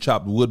man. He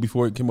chopped wood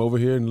before he came over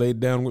here and laid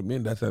down with me.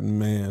 That's that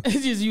man.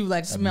 It's just you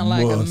like smell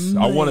like a man.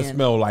 I want to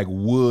smell like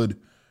wood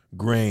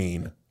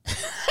grain.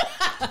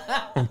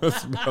 I want to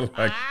smell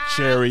like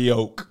cherry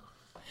oak.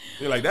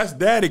 You're like, that's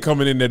daddy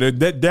coming in there.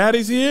 That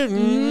daddy's here?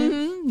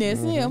 Mm-hmm.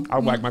 That's him. I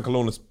like my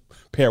cologne to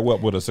pair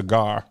up with a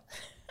cigar.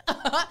 Okay.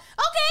 I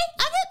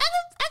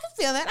can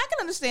feel that. I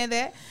can understand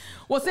that.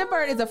 Well,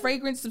 Scentbird is a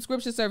fragrance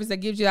subscription service that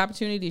gives you the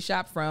opportunity to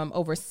shop from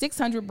over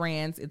 600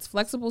 brands. It's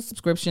flexible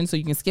subscription, so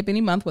you can skip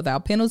any month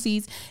without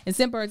penalties. And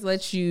Scentbird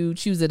lets you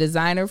choose a new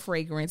designer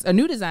fragrance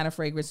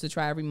to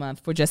try every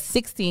month for just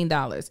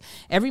 $16.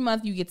 Every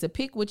month, you get to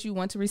pick what you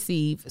want to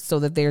receive so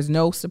that there's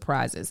no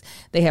surprises.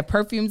 They have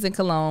perfumes and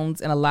colognes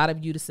and a lot of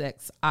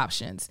unisex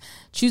options.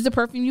 Choose the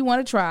perfume you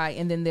want to try,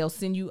 and then they'll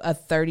send you a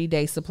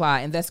 30-day supply.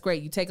 And that's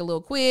great. You take a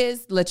little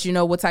quiz, let you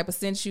know what type of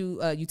scent you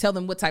tell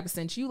them what type of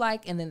scent you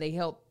like, and then they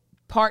help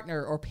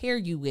partner or pair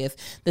you with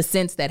the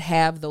scents that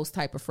have those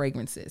type of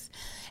fragrances.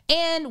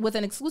 And with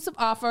an exclusive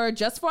offer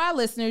just for our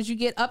listeners, you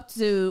get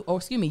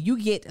you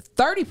get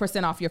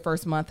 30% off your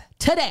first month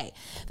today.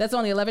 That's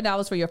only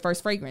 $11 for your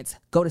first fragrance.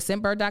 Go to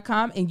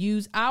scentbird.com and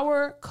use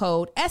our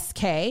code SK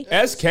for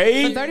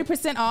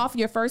 30% off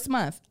your first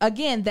month.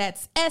 Again,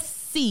 that's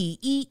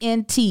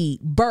SCENT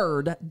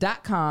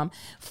bird.com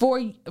for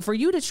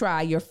you to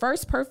try your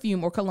first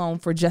perfume or cologne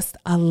for just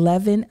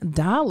 $11. And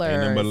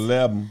number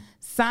 11.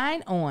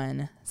 Sign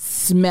on,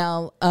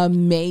 smell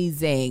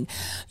amazing.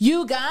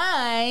 You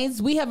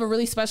guys, we have a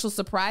really special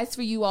surprise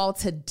for you all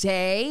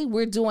today.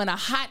 We're doing a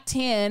hot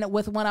 10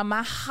 with one of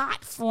my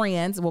hot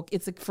friends. Well,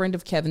 it's a friend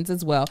of Kevin's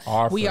as well.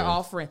 We are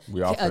all friends.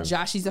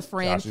 Joshy's a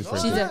friend.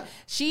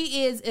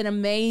 She is an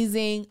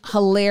amazing,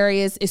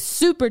 hilarious, is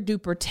super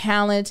duper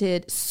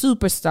talented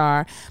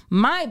superstar.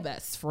 My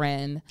best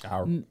friend,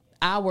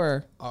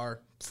 our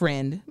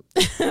friend,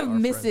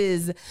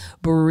 Mrs.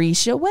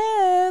 Brescia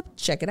Webb.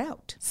 Check it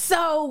out.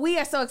 So we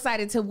are so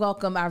excited to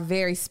welcome our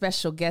very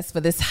special guest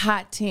for this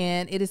Hot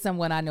 10. It is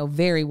someone I know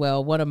very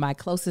well, one of my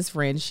closest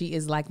friends. She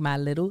is like my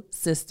little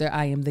sister.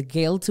 I am the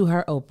Gail to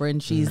her Oprah,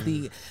 and she's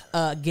the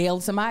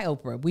Gail to my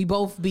Oprah. We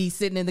both be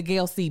sitting in the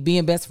Gail seat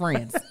being best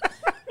friends.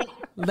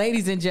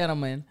 Ladies and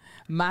gentlemen,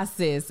 my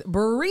sis,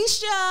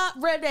 Brescia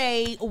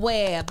Renee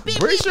Webb.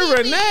 Brescia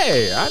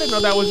Renee. I didn't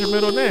know that was your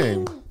middle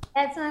name.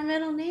 That's my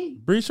middle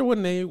name. Brescia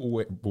Renee.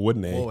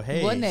 Oh,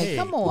 hey.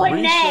 Come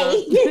on.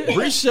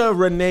 Brescia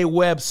Renee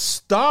Webb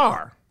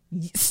star.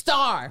 Lead.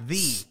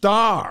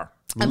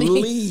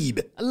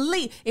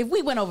 If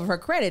we went over her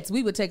credits,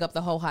 we would take up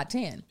the whole Hot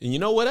 10. And you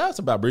know what else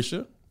about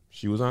Brescia?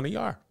 She was on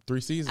ER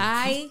 3 seasons.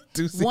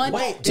 Two seasons. I was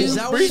on 2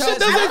 seasons.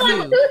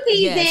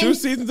 Yeah. 2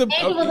 seasons. And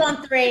she was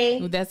on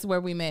 3. That's where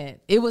we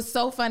met. It was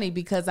so funny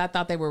because I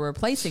thought they were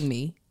replacing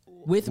me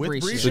with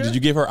Brescia. So did you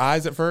give her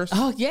eyes at first?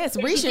 Oh, yes.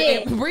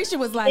 Brescia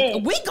was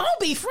like, we gonna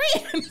be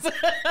friends.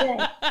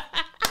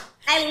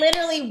 I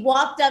literally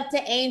walked up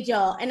to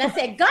Angel and I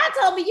said, God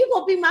told me you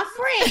gonna be my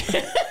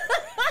friend.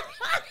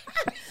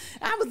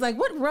 I was like,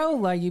 what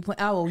role are you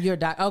playing? Oh, you're a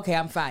doctor. Okay,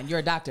 I'm fine. You're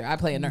a doctor. I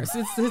play a nurse.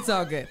 It's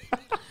all good.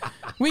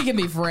 We can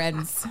be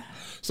friends.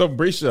 So,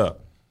 Brescia,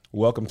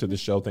 welcome to the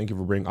show. Thank you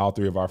for bringing all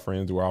 3 of our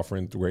friends. We're all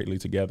friends greatly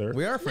together.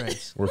 We are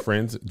friends. We're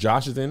friends.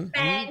 Josh is in.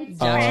 Friends.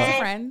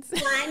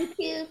 1,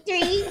 2,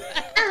 3.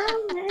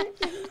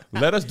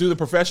 Let us do the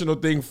professional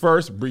thing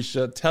first,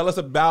 Brescia. Tell us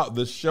about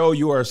the show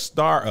you are a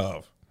star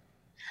of.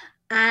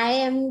 I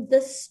am the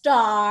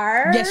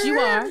star. Yes, you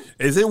are.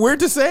 Is it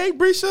weird to say,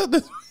 Brescia?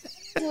 It's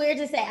weird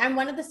to say. I'm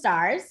one of the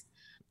stars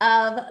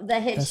of the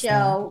hit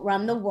show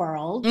Run the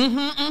World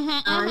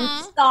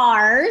on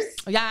Stars.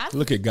 Yeah.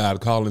 Look at God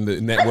calling the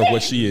network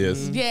what she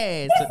is.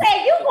 Yes. You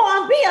say you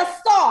gonna be a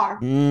star.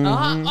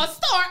 A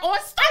star or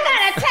a star. I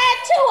got a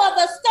tattoo of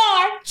a star.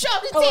 Show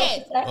the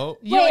tit. Oh.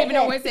 You don't even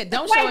know where it's at.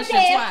 Don't show us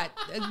your twat.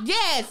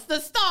 Yes, the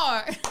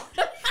star.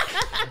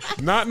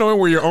 Not knowing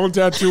where your own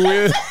tattoo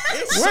is.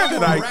 Where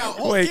did I?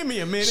 Wait, give me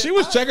a minute. She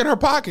was checking her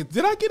pockets.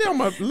 Did I get it on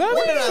my left?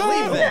 Where did I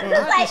leave that?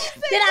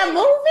 Did I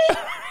move it?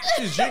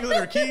 She's jiggling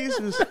her keys.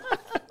 Yeah,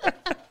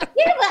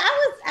 but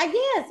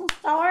some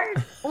stars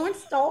on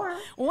Star.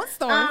 On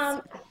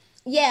Stars.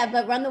 Yeah,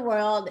 but Run the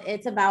World,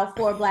 it's about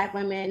 4 Black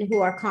women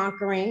who are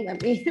conquering.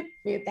 Let me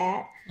mute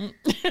that.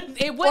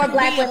 It wouldn't 4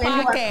 Black be a women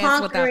who are podcast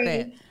conquering.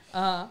 without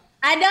that.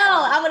 I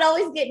know. I would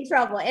always get in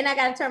trouble, and I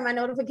got to turn my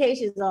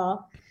notifications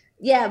off.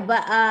 Yeah,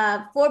 but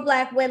 4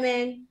 Black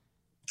women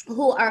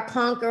who are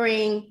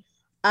conquering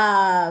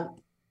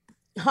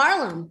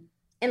Harlem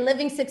and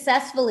living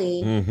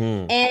successfully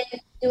and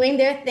doing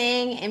their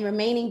thing and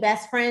remaining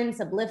best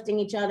friends, uplifting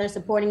each other,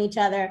 supporting each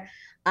other,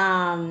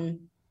 and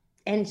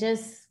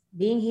just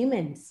being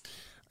humans.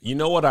 You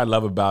know what I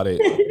love about it?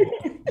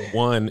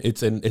 One,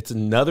 it's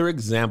another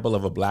example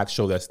of a Black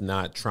show that's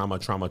not trauma.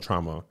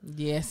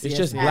 Yes. It's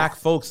just Black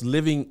folks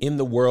living in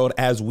the world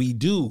as we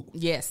do.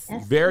 Yes.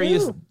 That's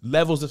various true.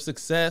 levels of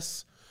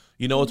success.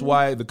 You know, it's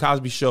why the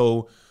Cosby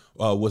Show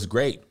was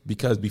great,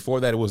 because before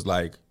that it was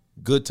like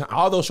good time.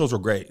 All those shows were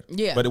great.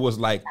 Yeah. But it was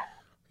like,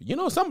 you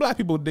know, some Black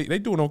people, they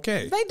doing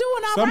okay. They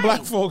doing all some right.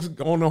 Black folks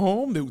on the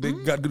home, they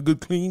got a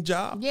good clean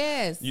job.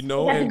 Yes. You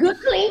know, That's a good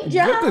clean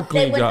job. Good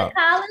clean they went job. to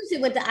college, they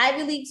went to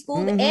Ivy League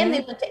schools, and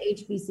they went to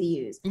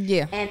HBCUs.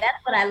 Yeah. And that's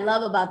what I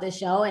love about this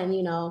show. And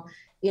you know,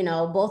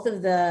 both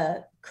of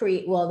the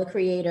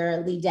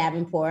creator, Lee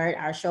Davenport,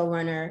 our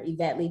showrunner,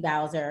 Yvette Lee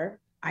Bowser,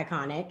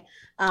 iconic.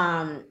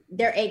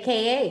 They're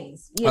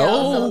AKAs. You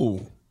know?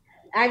 So,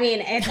 I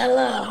mean, it's a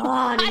little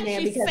hard in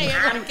there because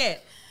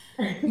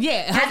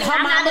yeah,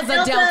 her mama's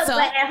a Delta.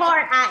 But at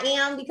heart, I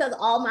am, because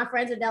all my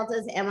friends are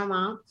Deltas and my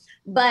mom.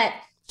 But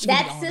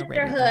that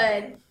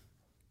sisterhood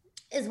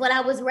is what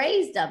I was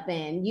raised up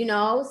in, you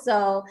know?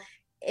 So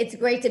it's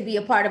great to be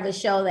a part of a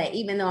show that,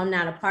 even though I'm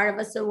not a part of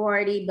a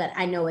sorority, but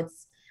I know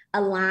it's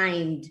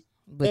aligned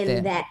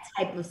in that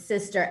type of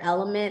sister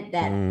element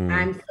that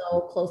I'm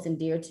so close and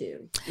dear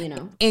to, you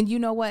know. And you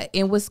know what?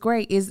 And what's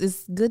great is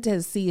it's good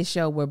to see a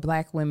show where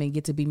Black women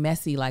get to be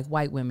messy like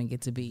white women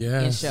get to be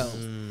in shows.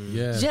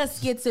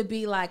 Just get to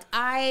be like,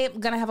 I'm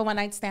going to have a one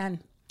night stand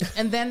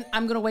and then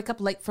I'm going to wake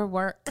up late for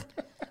work.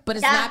 But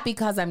it's not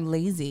because I'm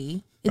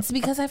lazy. It's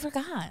because I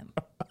forgot.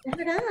 I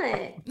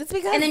forgot. It's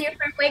because. And then your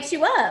friend wakes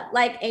you up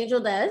like Angel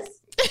does.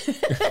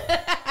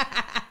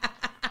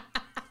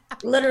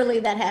 Literally,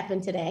 that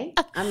happened today.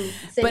 I'm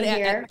sitting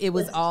here. It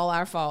was all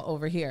our fault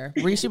over here.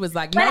 Risha was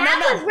like, no.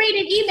 I was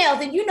reading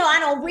emails, and you know I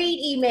don't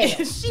read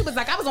emails. She was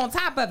like, I was on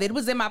top of it. It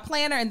was in my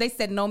planner, and they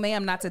said, no,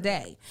 ma'am, not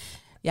today.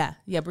 Yeah,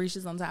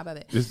 Brisha's on top of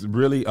it. It's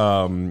really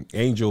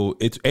Angel.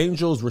 It's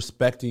Angel's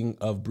respecting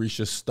of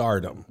Brisha's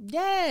stardom.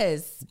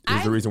 Yes,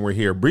 is the reason we're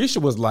here.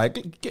 Brisha was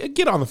like,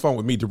 get on the phone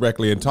with me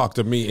directly and talk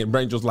to me. And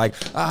Angel's like,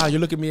 you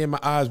look at me in my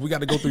eyes. We got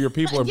to go through your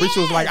people. And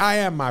Brisha was like, I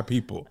am my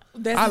people.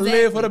 I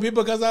live for the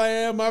people because I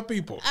am my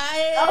people.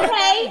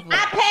 I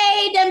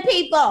paid them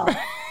people.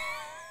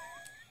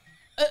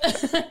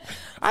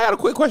 I got a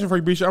quick question for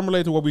you, Brisha. I'm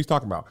related to what we was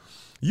talking about.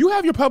 You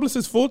have your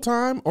publicist full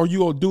time, or you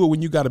will do it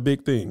when you got a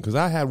big thing? Because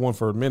I had one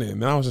for a minute,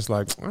 and I was just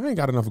like, I ain't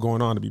got enough going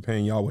on to be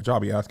paying y'all what y'all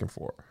be asking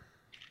for.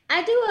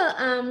 I do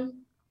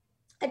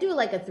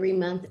like a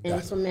 3-month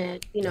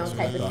increment,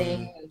 type of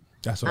thing.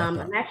 That's what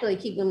I'm actually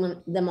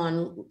keeping them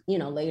on,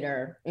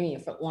 later,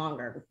 for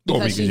longer.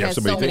 Because she has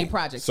so many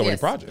projects. So many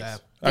projects. Yeah.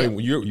 I mean,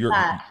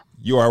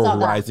 you are a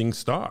rising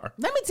star.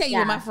 Let me tell you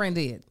what my friend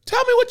did.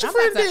 Tell me what your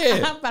friend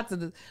did. I'm about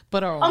to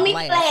put her on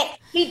blast.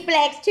 Meet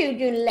Blacks too,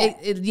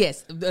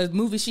 yes, the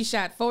movie she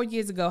shot 4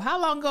 years ago. How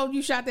long ago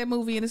you shot that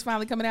movie and it's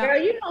finally coming out?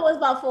 Girl, you know it was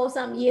about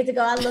 4-something years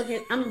ago.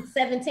 I'm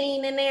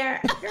 17 in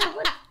there.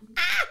 Girl,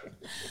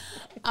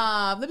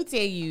 let me tell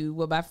you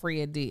what my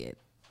friend did.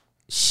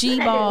 She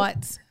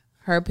bought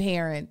her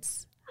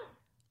parents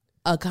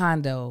a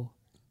condo.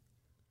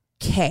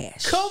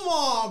 Cash. Come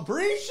on,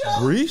 Brisha.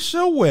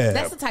 Brisha Webb.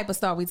 That's the type of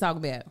star we talk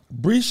about.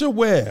 Brisha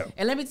Webb.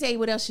 And let me tell you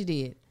what else she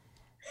did.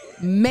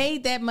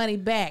 Made that money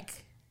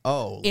back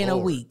in a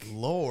week.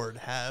 Lord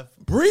have.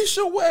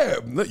 Brisha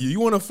Webb. You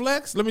want to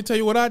flex? Let me tell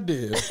you what I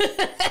did.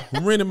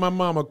 Rented my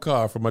mama a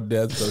car for my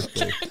dad's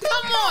birthday.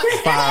 Come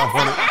on.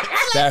 500.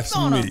 That's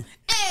me.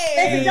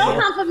 Listen, don't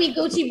come for me,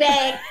 Gucci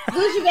bag.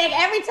 Gucci bag,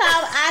 every time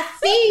I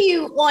see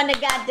you on the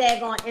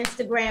goddamn on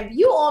Instagram,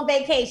 you on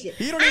vacation.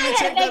 You don't even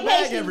take that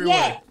bag everywhere.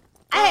 Yet.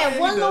 I had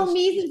one little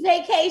measly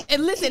vacation.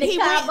 And listen, he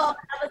went, I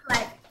was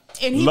like,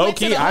 and he low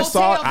key, I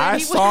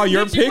saw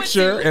your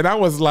picture and I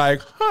was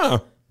like,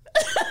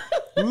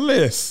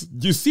 Liz,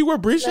 you see where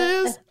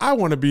Brisha is? I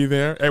want to be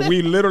there. And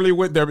we literally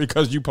went there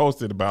because you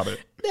posted about it.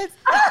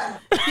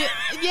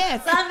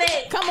 Yes. Love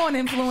it. Come on,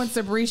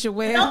 influencer Brisha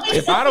Webb.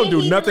 If I don't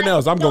do nothing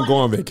else, I'm going to go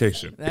on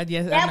vacation. That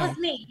was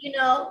me,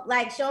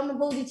 like show my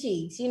booty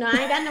cheeks. I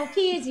ain't got no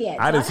kids yet.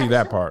 I didn't see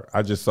that part.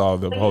 I just saw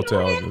the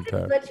hotel.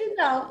 But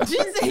She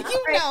said,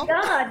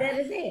 God, that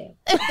is it.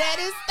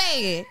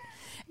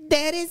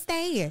 That is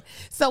staying.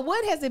 So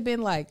what has it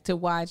been like to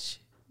watch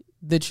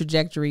the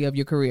trajectory of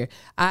your career?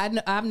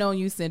 I've known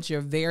you since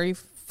your very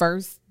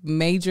first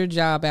major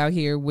job out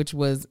here, which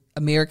was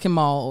American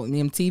Mall on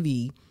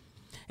MTV.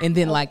 And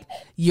then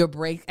your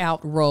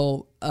breakout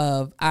role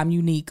of I'm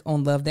Unique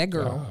on Love That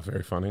Girl. Oh,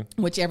 very funny.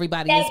 Which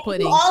everybody is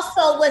putting. You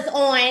also was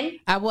on.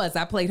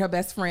 I played her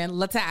best friend,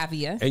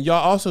 Latavia. And y'all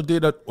also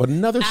did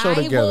another show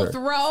together. I will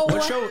throw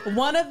what show?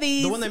 One of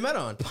these. The one they met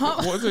on.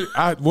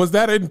 Was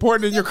that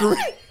important in your career?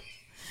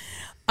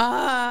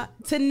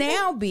 To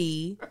now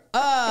be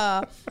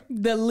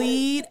the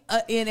lead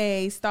in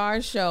a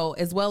star show,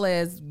 as well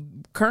as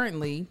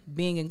currently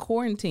being in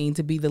quarantine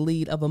to be the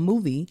lead of a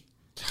movie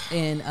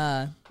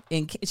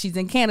she's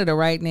in Canada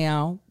right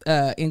now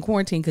in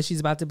quarantine because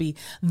she's about to be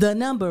the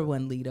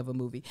 #1 lead of a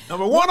movie.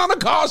 #1 on the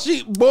call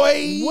sheet,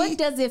 boy. What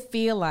does it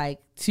feel like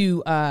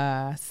to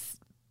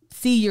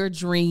see your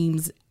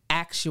dreams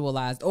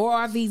actualized, or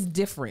are these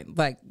different?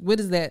 What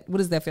does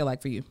that feel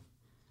like for you?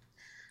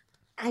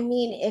 I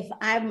mean, if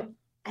I'm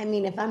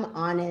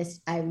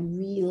honest, I'm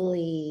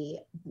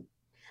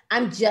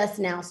just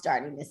now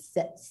starting to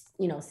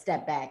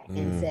step back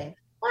and say,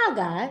 wow,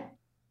 God,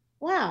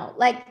 wow.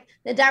 Like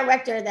the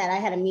director that I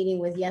had a meeting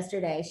with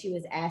yesterday, she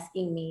was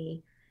asking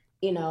me,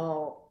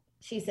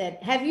 she said,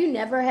 have you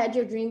never had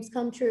your dreams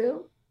come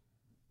true?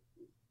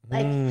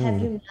 Like,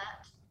 have you not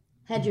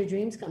had your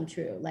dreams come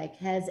true? Like,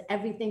 has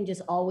everything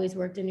just always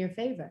worked in your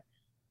favor?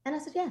 And I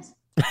said, yes.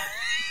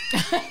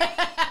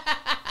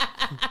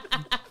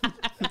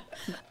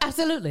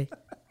 Absolutely.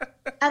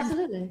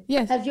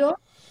 Yes. Have yours?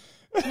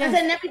 Yes.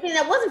 And everything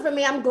that wasn't for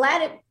me, I'm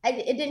glad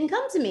it didn't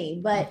come to me.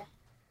 But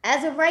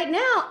as of right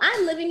now,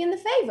 I'm living in the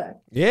favor.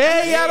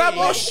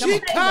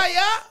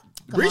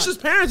 Brisha's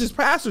parents is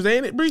pastors,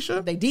 ain't it,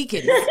 Brisha? They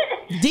deacons.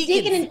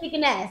 Deacon and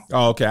deaconess.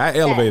 Oh, okay. I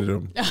elevated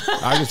them.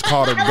 I just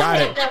called them.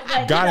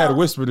 God had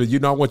whispered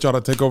that, I want y'all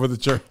to take over the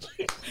church.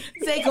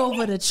 Take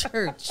over the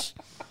church.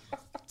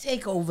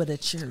 Take over the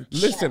church.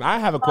 Listen, I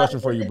have a question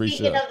for you,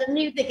 Brescia. Of the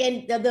music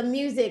and the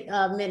music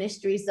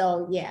ministry.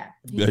 So yeah.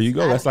 There you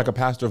go. That's like a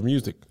pastor of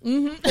music.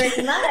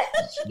 Pretty much.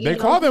 They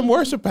call them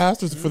worship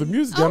pastors for the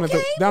music down at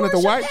the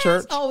white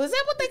church. Oh, is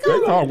that what they call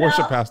them? They call them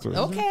worship pastors.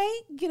 Okay,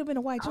 get them in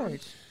a white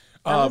church.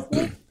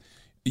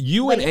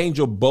 You and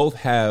Angel both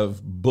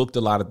have booked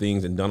a lot of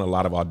things and done a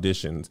lot of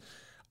auditions.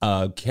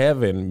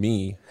 Kevin,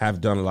 me, have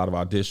done a lot of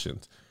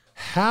auditions.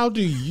 How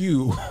do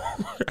you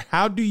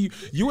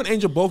and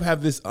Angel both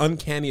have this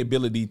uncanny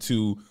ability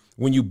to,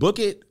 when you book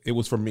it, it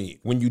was for me.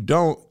 When you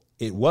don't,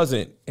 it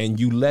wasn't, and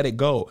you let it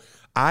go.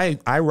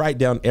 I write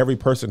down every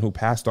person who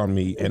passed on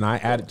me, and I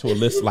add it to a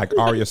list like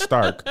Arya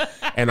Stark,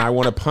 and I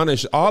want to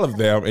punish all of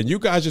them, and you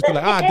guys just be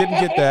like, I didn't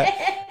get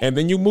that, and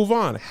then you move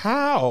on.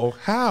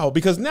 How?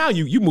 Because now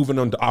you moving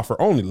on to offer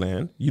only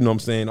land. You know what I'm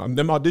saying?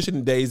 Them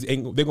auditioning days, they're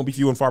going to be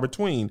few and far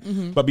between.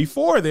 Mm-hmm. But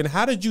before then,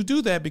 how did you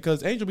do that?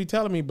 Because Angel be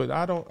telling me, but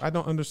I don't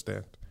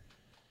understand.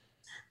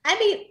 I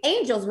mean,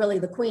 Angel's really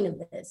the queen of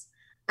this.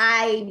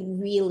 I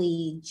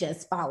really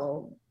just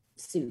follow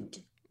suit.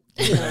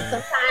 You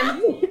know,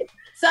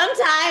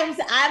 sometimes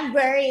I'm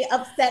very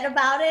upset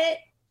about it,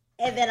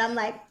 and then I'm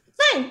like,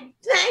 fine.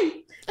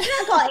 And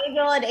I call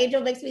Angel, and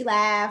Angel makes me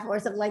laugh or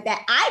something like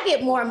that. I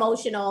get more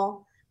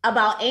emotional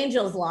about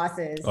Angel's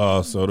losses.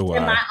 Oh, so do I.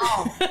 Than my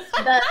own.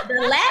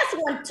 The last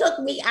one took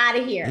me out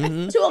of here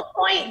to a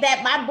point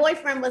that my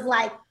boyfriend was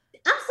like,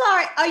 I'm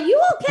sorry, are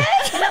you okay?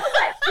 And I was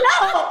like,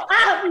 no,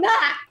 I'm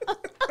not.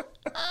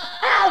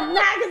 I'm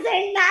not, because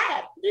they're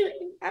not.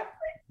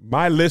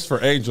 My list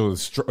for Angel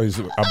is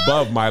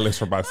above my list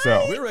for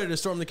myself. We're ready to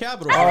storm the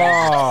Capitol.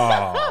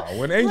 Oh,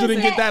 when Angel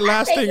didn't get that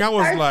last thing, I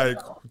was like,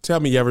 tell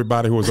me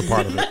everybody who was a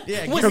part of it.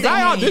 Yeah, because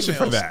I auditioned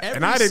for that,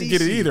 and I didn't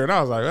get it either. And I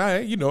was like,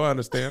 hey, I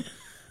understand.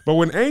 But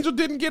when Angel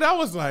didn't get it, I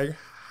was like,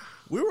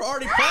 we were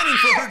already planning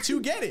for her to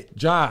get it.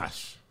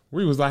 Josh,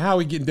 we was like, how are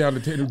we getting down to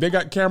Tennessee? They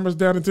got cameras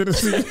down in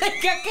Tennessee.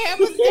 They got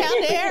cameras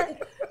down there,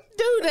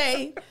 do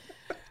they?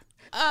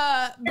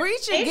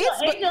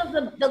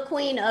 Angel's the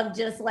queen of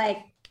just like,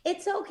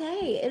 it's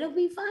okay. It'll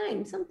be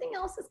fine. Something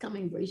else is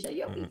coming, Brescia.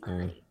 You'll be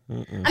fine.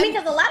 I mean,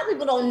 because a lot of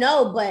people don't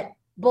know, but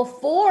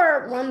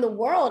before Run the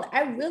World,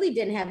 I really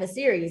didn't have a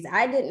series.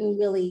 I didn't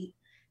really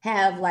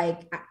have I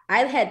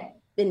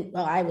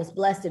was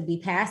blessed to be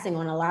passing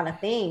on a lot of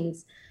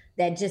things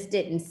that just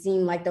didn't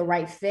seem like the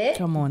right fit.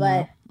 Come on,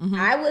 but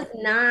I was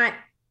not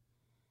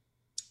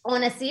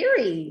on a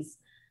series.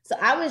 So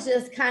I was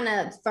just kind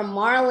of, from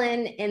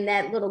Marlon and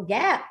that little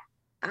gap,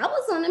 I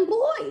was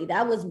unemployed.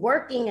 I was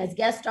working as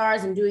guest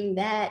stars and doing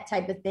that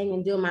type of thing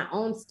and doing my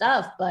own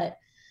stuff. But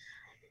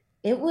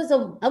it was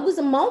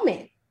a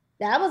moment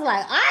that I was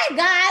like, all right,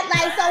 God,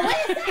 like, so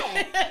what is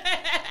that?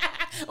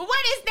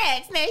 What is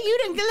that? Now, you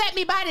didn't let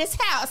me buy this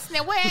house.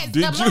 Now, where's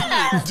the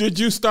money? Did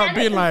you start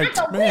being like,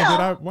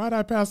 man, why did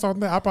I pass on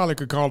that? I probably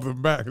could call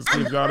them back and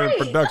see if y'all in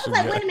production.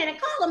 I was like, wait a minute,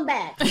 call them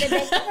back.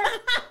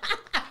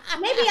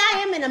 Maybe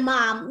I am a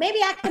mom. Maybe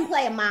I can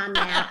play a mom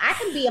now. I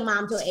can be a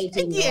mom to an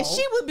 18-year-old. Yeah,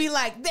 she would be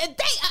like,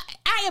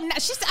 I am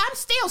not. She said, I'm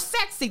still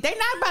sexy. They're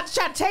not about to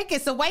try to take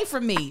this away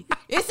from me.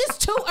 This is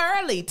too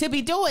early to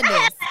be doing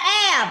this.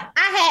 I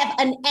have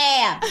an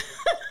ab.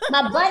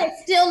 My butt is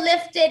still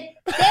lifted.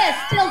 There's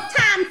still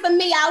time for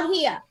me out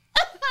here.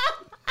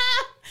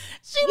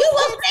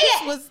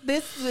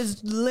 This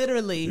was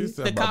literally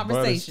the conversation. My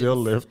butt is still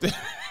lifted.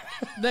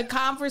 The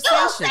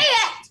conversation. You say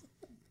it.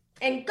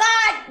 And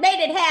God made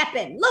it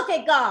happen. Look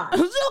at God.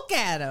 Look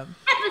at him.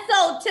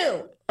 Episode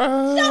 2.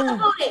 Show the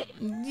booty.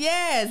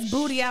 Yes,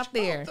 booty out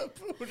there.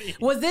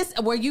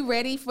 Were you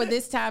ready for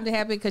this time to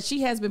happen? Because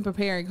she has been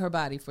preparing her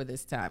body for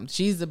this time.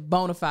 She's a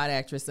bona fide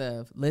actress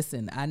of,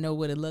 listen, I know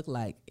what it looked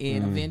like.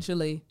 And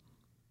eventually,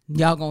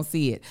 y'all gonna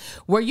see it.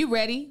 Were you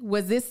ready?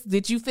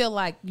 Did you feel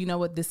like, you know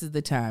what, this is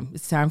the time.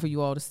 It's time for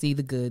you all to see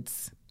the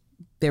goods.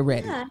 They're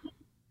ready. Yeah,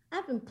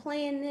 I've been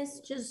playing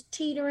this, just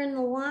teetering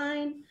the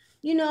line.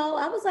 You know,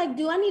 I was like,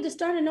 do I need to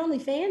start an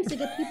OnlyFans to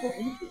get people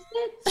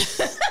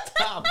interested?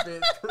 Stop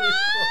it.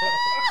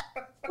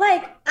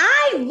 Like,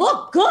 I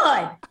look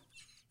good.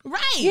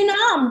 Right. You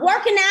know, I'm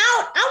working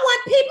out. I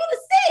want people to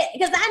see it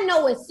because I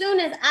know as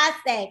soon as I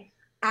say,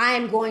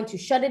 I'm going to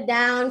shut it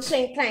down,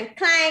 clink, clank,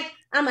 clank,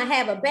 I'm going to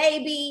have a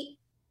baby,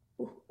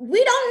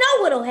 we don't know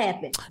what'll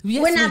happen.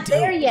 Yes, we're not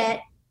there yet.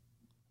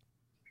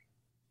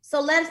 So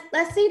let's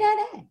see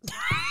that ad.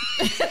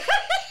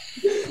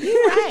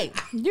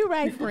 You're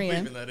right,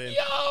 friend.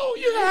 Yo,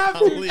 you have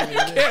to. You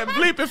can't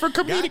bleep it for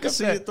comedic effect.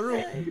 See it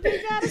through.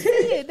 They gotta see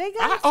it.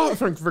 I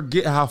often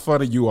forget how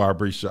funny you are,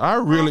 Brescia.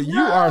 You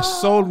are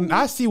so.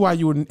 I see why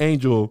you and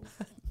Angel.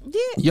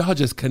 Yeah. Y'all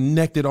just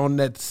connected on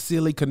that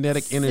silly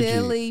kinetic energy.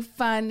 Silly,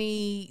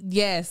 funny.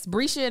 Yes.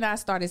 Brescia and I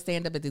started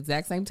stand-up at the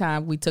exact same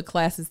time. We took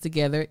classes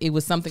together. It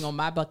was something on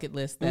my bucket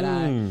list that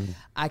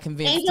I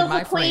convinced Angel's my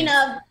the queen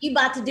friends. of, you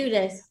about to do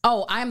this.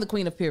 Oh, I am the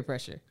queen of peer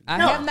pressure. I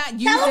have not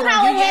used Tell it them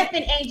how on it you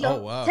happened, yet. Angel.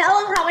 Oh, wow.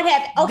 Tell them how it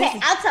happened.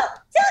 Okay, I'll tell.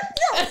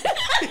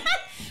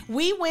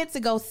 We went to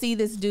go see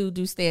this dude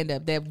do stand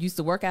up that used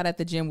to work out at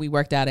the gym we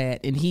worked out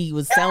at, and he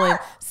was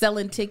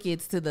selling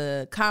tickets to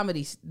the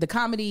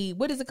comedy.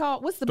 What is it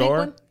called? What's the big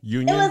one?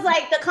 Union. It was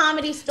like the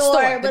comedy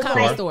store. The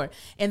comedy store,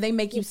 and they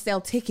make you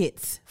sell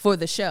tickets for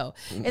the show.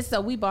 And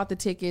so we bought the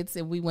tickets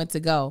and we went to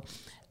go.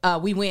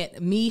 We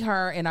went, me,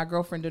 her, and our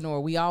girlfriend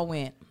Denora. We all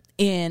went,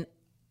 and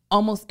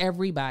almost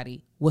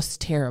everybody was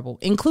terrible,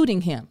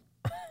 including him.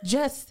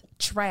 Just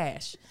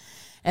trash.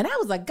 And I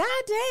was like, God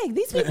dang,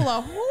 these people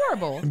are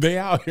horrible. They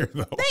out here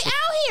though. They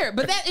out here.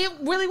 But that it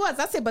really was.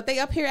 I said, but they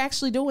up here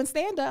actually doing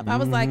stand-up. I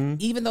was like,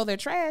 even though they're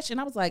trash.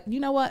 And I was like, you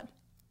know what?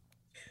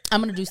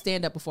 I'm gonna do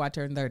stand-up before I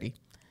turn 30.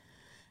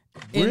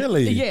 And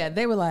Really? yeah,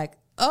 they were like,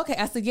 okay.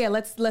 I said, yeah,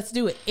 let's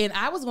do it. And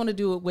I was gonna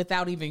do it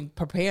without even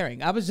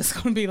preparing. I was just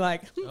gonna be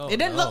like, it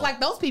didn't look like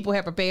those people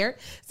had prepared.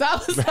 So I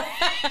was like,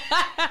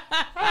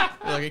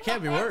 it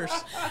can't be worse.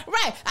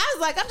 Right. I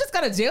was like, I'm just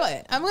gonna do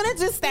it. I'm gonna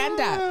just stand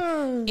up.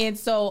 And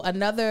so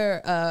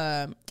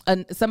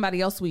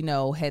somebody else we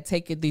know had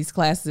taken these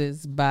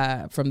classes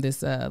from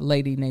this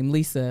lady named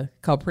Lisa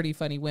called Pretty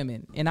Funny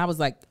Women. And I was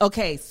like,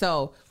 okay,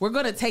 so we're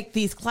gonna take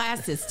these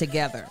classes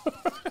together.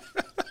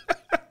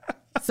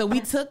 So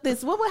we took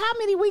this. How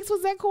many weeks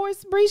was that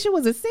course, Brescia?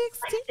 Was it 6?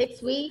 Like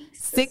 6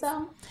 weeks. 6. Or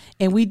so.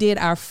 And we did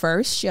our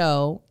first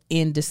show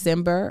in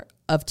December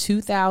of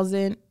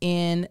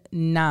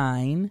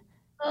 2009.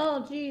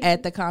 Oh, geez.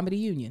 At the Comedy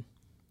Union.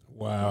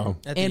 Wow.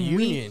 At the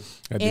Union.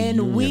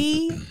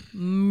 We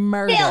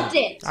murdered. Built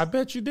it. I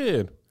bet you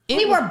did.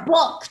 We were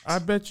booked. I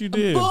bet you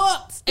did.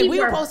 Booked. And we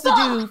were supposed booked.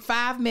 to do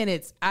 5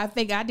 minutes. I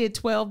think I did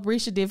 12.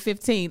 Brescia did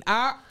 15.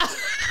 Our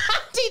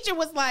teacher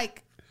was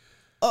like,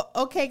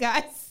 okay,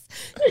 guys.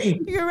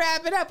 You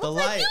wrap it up. The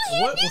Like, light.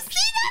 what?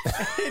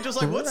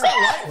 Just like, what's that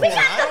light for? We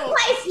got the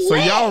place So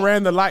lit. y'all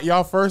ran the light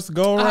y'all first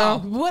go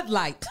around? What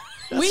light?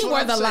 We what were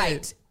I'm the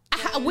saying. light.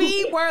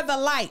 We were the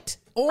light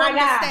on My the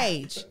God.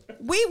 stage.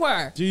 We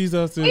were.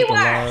 Jesus is We the were.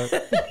 light.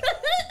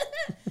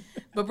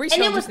 But Brescia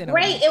And it was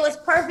great. It was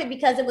perfect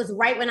because it was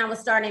right when I was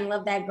starting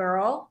Love That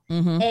Girl.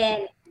 Mm-hmm.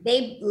 And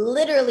they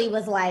literally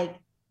was like,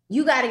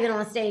 you got to get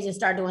on stage and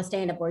start doing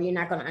stand-up or you're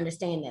not going to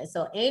understand this.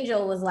 So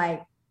Angel was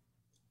like,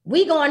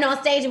 we going on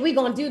stage and we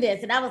going to do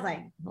this. And I was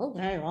like,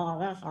 okay, well,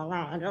 that's all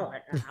I'm do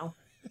it now.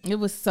 It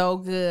was so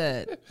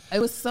good.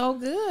 It was so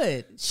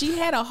good. She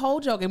had a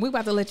whole joke, and we're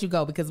about to let you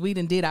go because we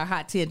done did our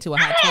hot 10 to a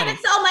I'm hot 20.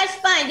 having so much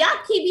fun. Y'all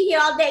keep me here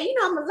all day. You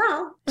know I'm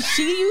alone.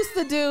 She used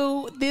to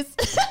do this.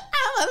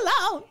 I'm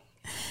alone.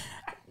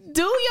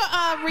 Do your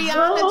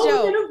Rihanna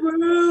joke.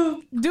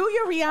 Do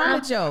your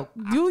Rihanna joke.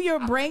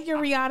 Bring your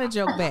Rihanna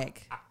joke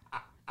back.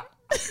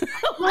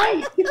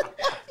 Right. You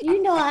know,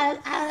 you know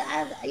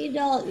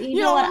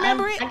don't what?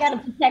 remember it? I got to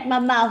protect my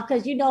mouth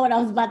because you know what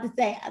I was about to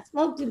say. I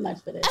spoke too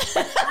much for this.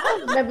 I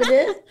don't remember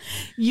this.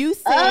 You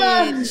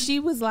said she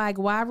was like,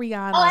 "Why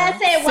Rihanna?" Oh, I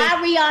said, why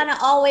Rihanna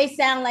always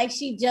sound like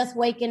she just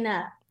waking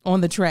up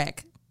on the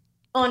track?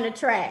 On the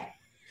track,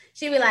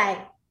 she be like,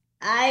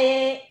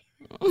 I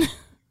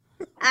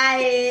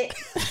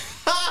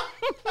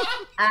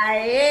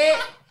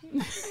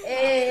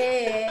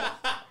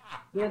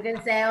you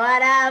can say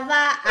whatever,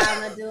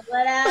 I'ma do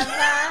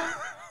whatever.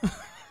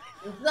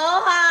 It's so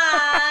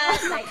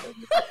hard. Like,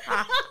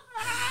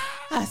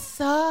 I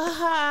saw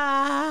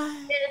her.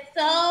 it's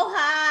so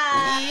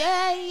hard.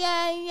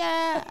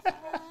 Yeah.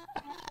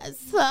 I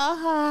saw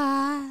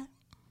her.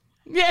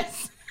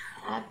 Yes.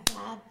 Oh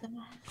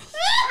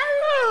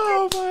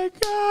my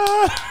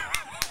God.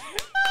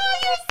 Oh,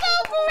 you're so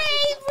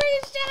brave,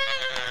 Brescia.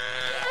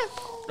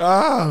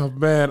 Oh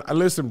man,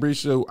 listen,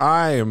 Brescia,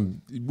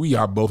 we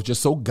are both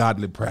just so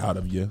godly proud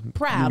of you.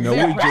 Proud, you know,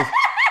 very proud.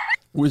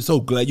 we're so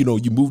glad, you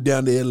moved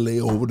down to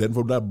LA over there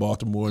from that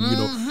Baltimore,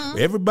 and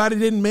everybody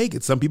didn't make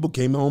it. Some people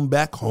came on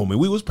back home, and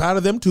we was proud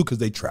of them too because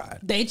they tried.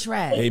 They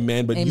tried.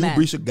 Amen. But Amen. you,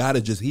 Brescia, God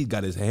is he's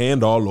got his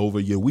hand all over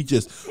you. We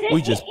just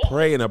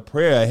pray in a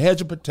prayer, a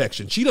hedge of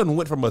protection. She done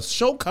went from a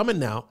show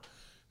coming out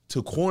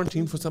to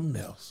quarantine for something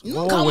else.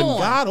 Come when on.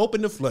 God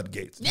opened the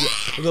floodgates,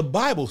 the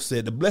Bible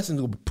said the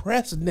blessings will be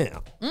pressed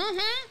down,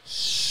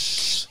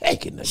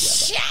 shaking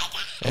together,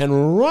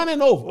 and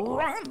running over.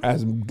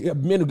 As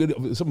men,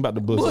 something about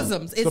the bosom.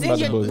 Bosoms. It's Something in about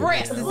the your bosom.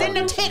 breast. It's in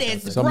them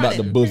titties. Something about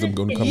the bosom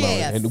gonna come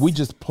Yes. out, and we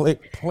just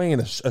playing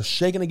a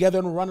shaking together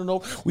and running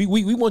over. We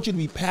want you to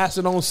be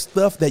passing on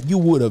stuff that you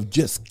would have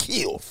just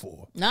killed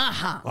for.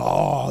 Uh-huh.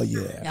 Oh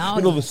yeah,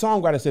 Oh, the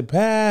songwriter said,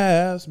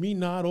 "Pass me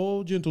not,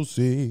 oh gentle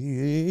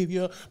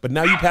Savior," but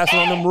now you passing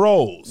on them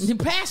roles. You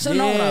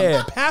passing on them.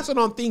 Yeah, passing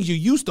on things you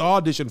used to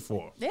audition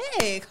for.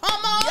 Hey,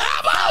 come on,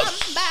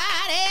 somebody.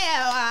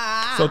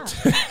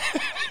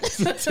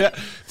 So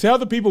tell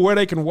the people where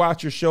they can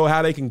watch your show,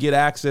 how they can get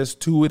access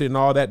to it, and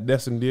all that.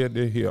 That's and they're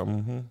here.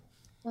 Mm-hmm.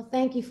 Well,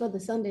 thank you for the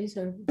Sunday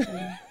service.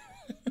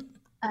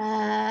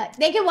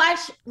 They can watch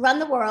Run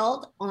the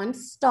World on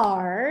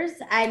Stars.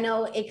 I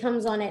know it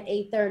comes on at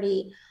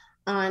 8:30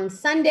 on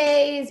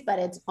Sundays, but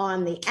it's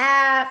on the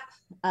app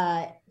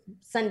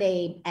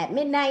Sunday at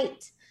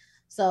midnight.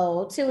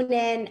 So tune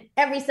in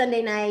every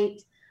Sunday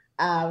night.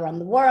 Run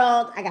the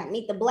World. I got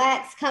Meet the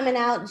Blacks coming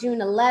out June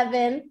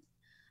 11th.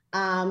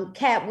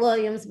 Cat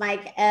Williams,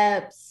 Mike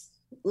Epps,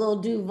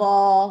 Lil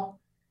Duval,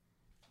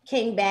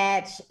 King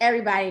Batch,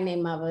 everybody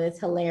named Mother. It's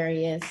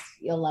hilarious.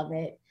 You'll love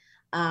it.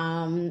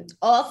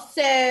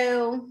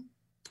 Also,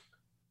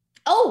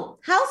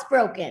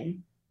 Housebroken.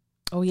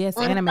 Oh, yes,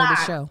 animated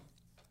show.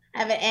 I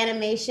have an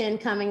animation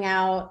coming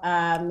out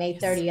May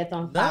 30th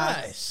on Fox.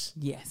 Nice.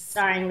 Yes.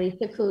 Starring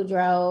Lisa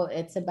Kudrow.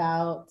 It's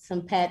about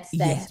some pets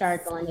that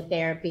start going to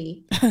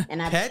therapy.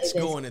 And Pets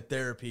going to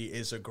therapy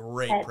is a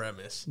great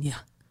premise. Yeah.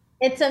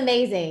 It's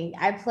amazing.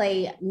 I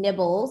play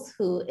Nibbles,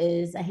 who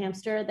is a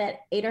hamster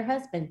that ate her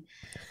husband.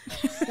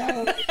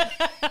 So,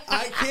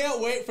 I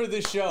can't wait for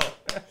this show.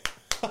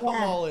 I'm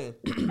all in.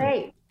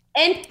 Great.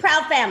 And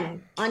Proud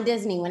Family on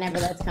Disney whenever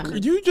that's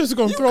coming. You just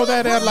gonna throw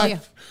that out like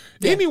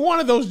any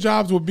one of those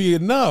jobs would be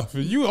enough.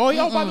 By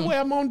the way,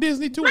 I'm on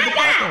Disney too. My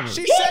God,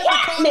 she said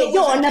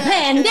during the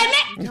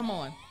pandemic. Come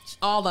on.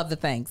 All of the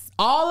things.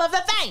 All of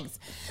the things.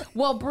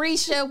 Well,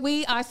 Brescia,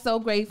 we are so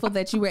grateful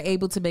that you were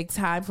able to make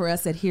time for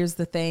us at Here's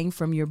the Thing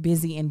from your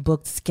busy and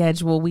booked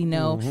schedule. We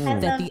know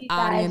that the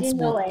audience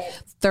will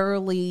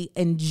thoroughly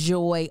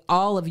enjoy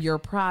all of your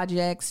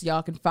projects.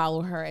 Y'all can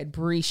follow her at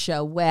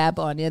Brescia Webb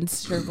on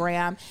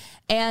Instagram.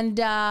 And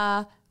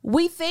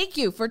we thank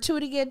you for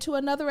tuning in to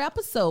another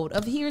episode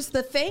of Here's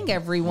the Thing,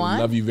 everyone.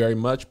 Love you very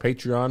much.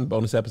 Patreon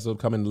bonus episode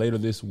coming later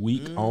this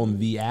week on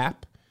the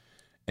app.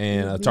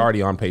 And it's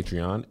already on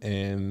Patreon.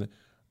 And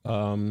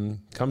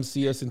come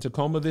see us in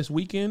Tacoma this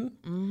weekend.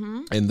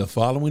 And the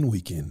following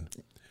weekend,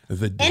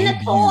 the debut. In the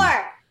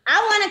tour. I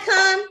want to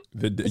come.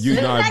 You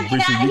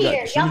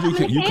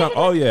come.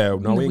 Oh yeah,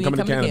 no, we ain't coming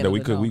to Canada.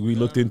 We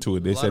looked into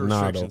it. They said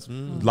nah, though.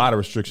 A lot of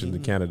restrictions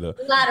in Canada.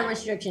 A lot of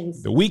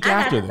restrictions. The week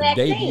after the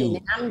debut,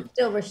 I'm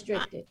still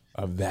restricted.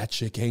 Of That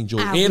Chick Angel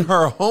in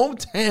her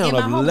hometown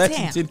of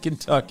Lexington,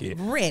 Kentucky.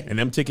 And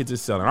them tickets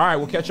is selling. All right,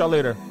 we'll catch y'all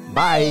later.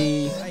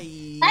 Bye.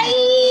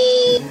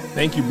 Bye.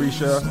 Thank you,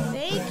 Brescia.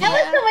 That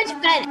was so much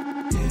fun.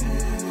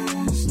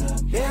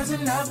 Here's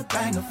another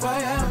banger for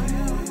you.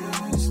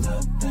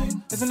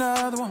 Here's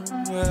another one.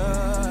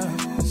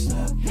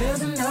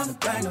 Here's another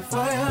banger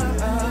for you.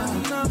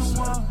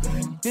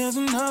 Here's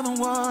another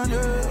one.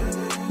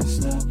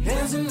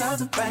 Here's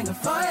another banger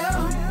for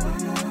you.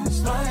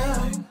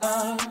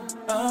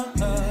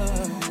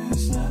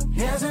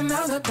 Here's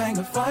another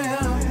banger for you.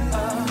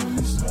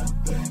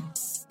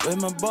 With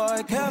my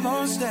boy Kev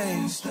on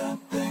stage.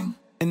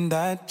 And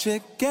That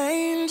Chick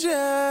Angel.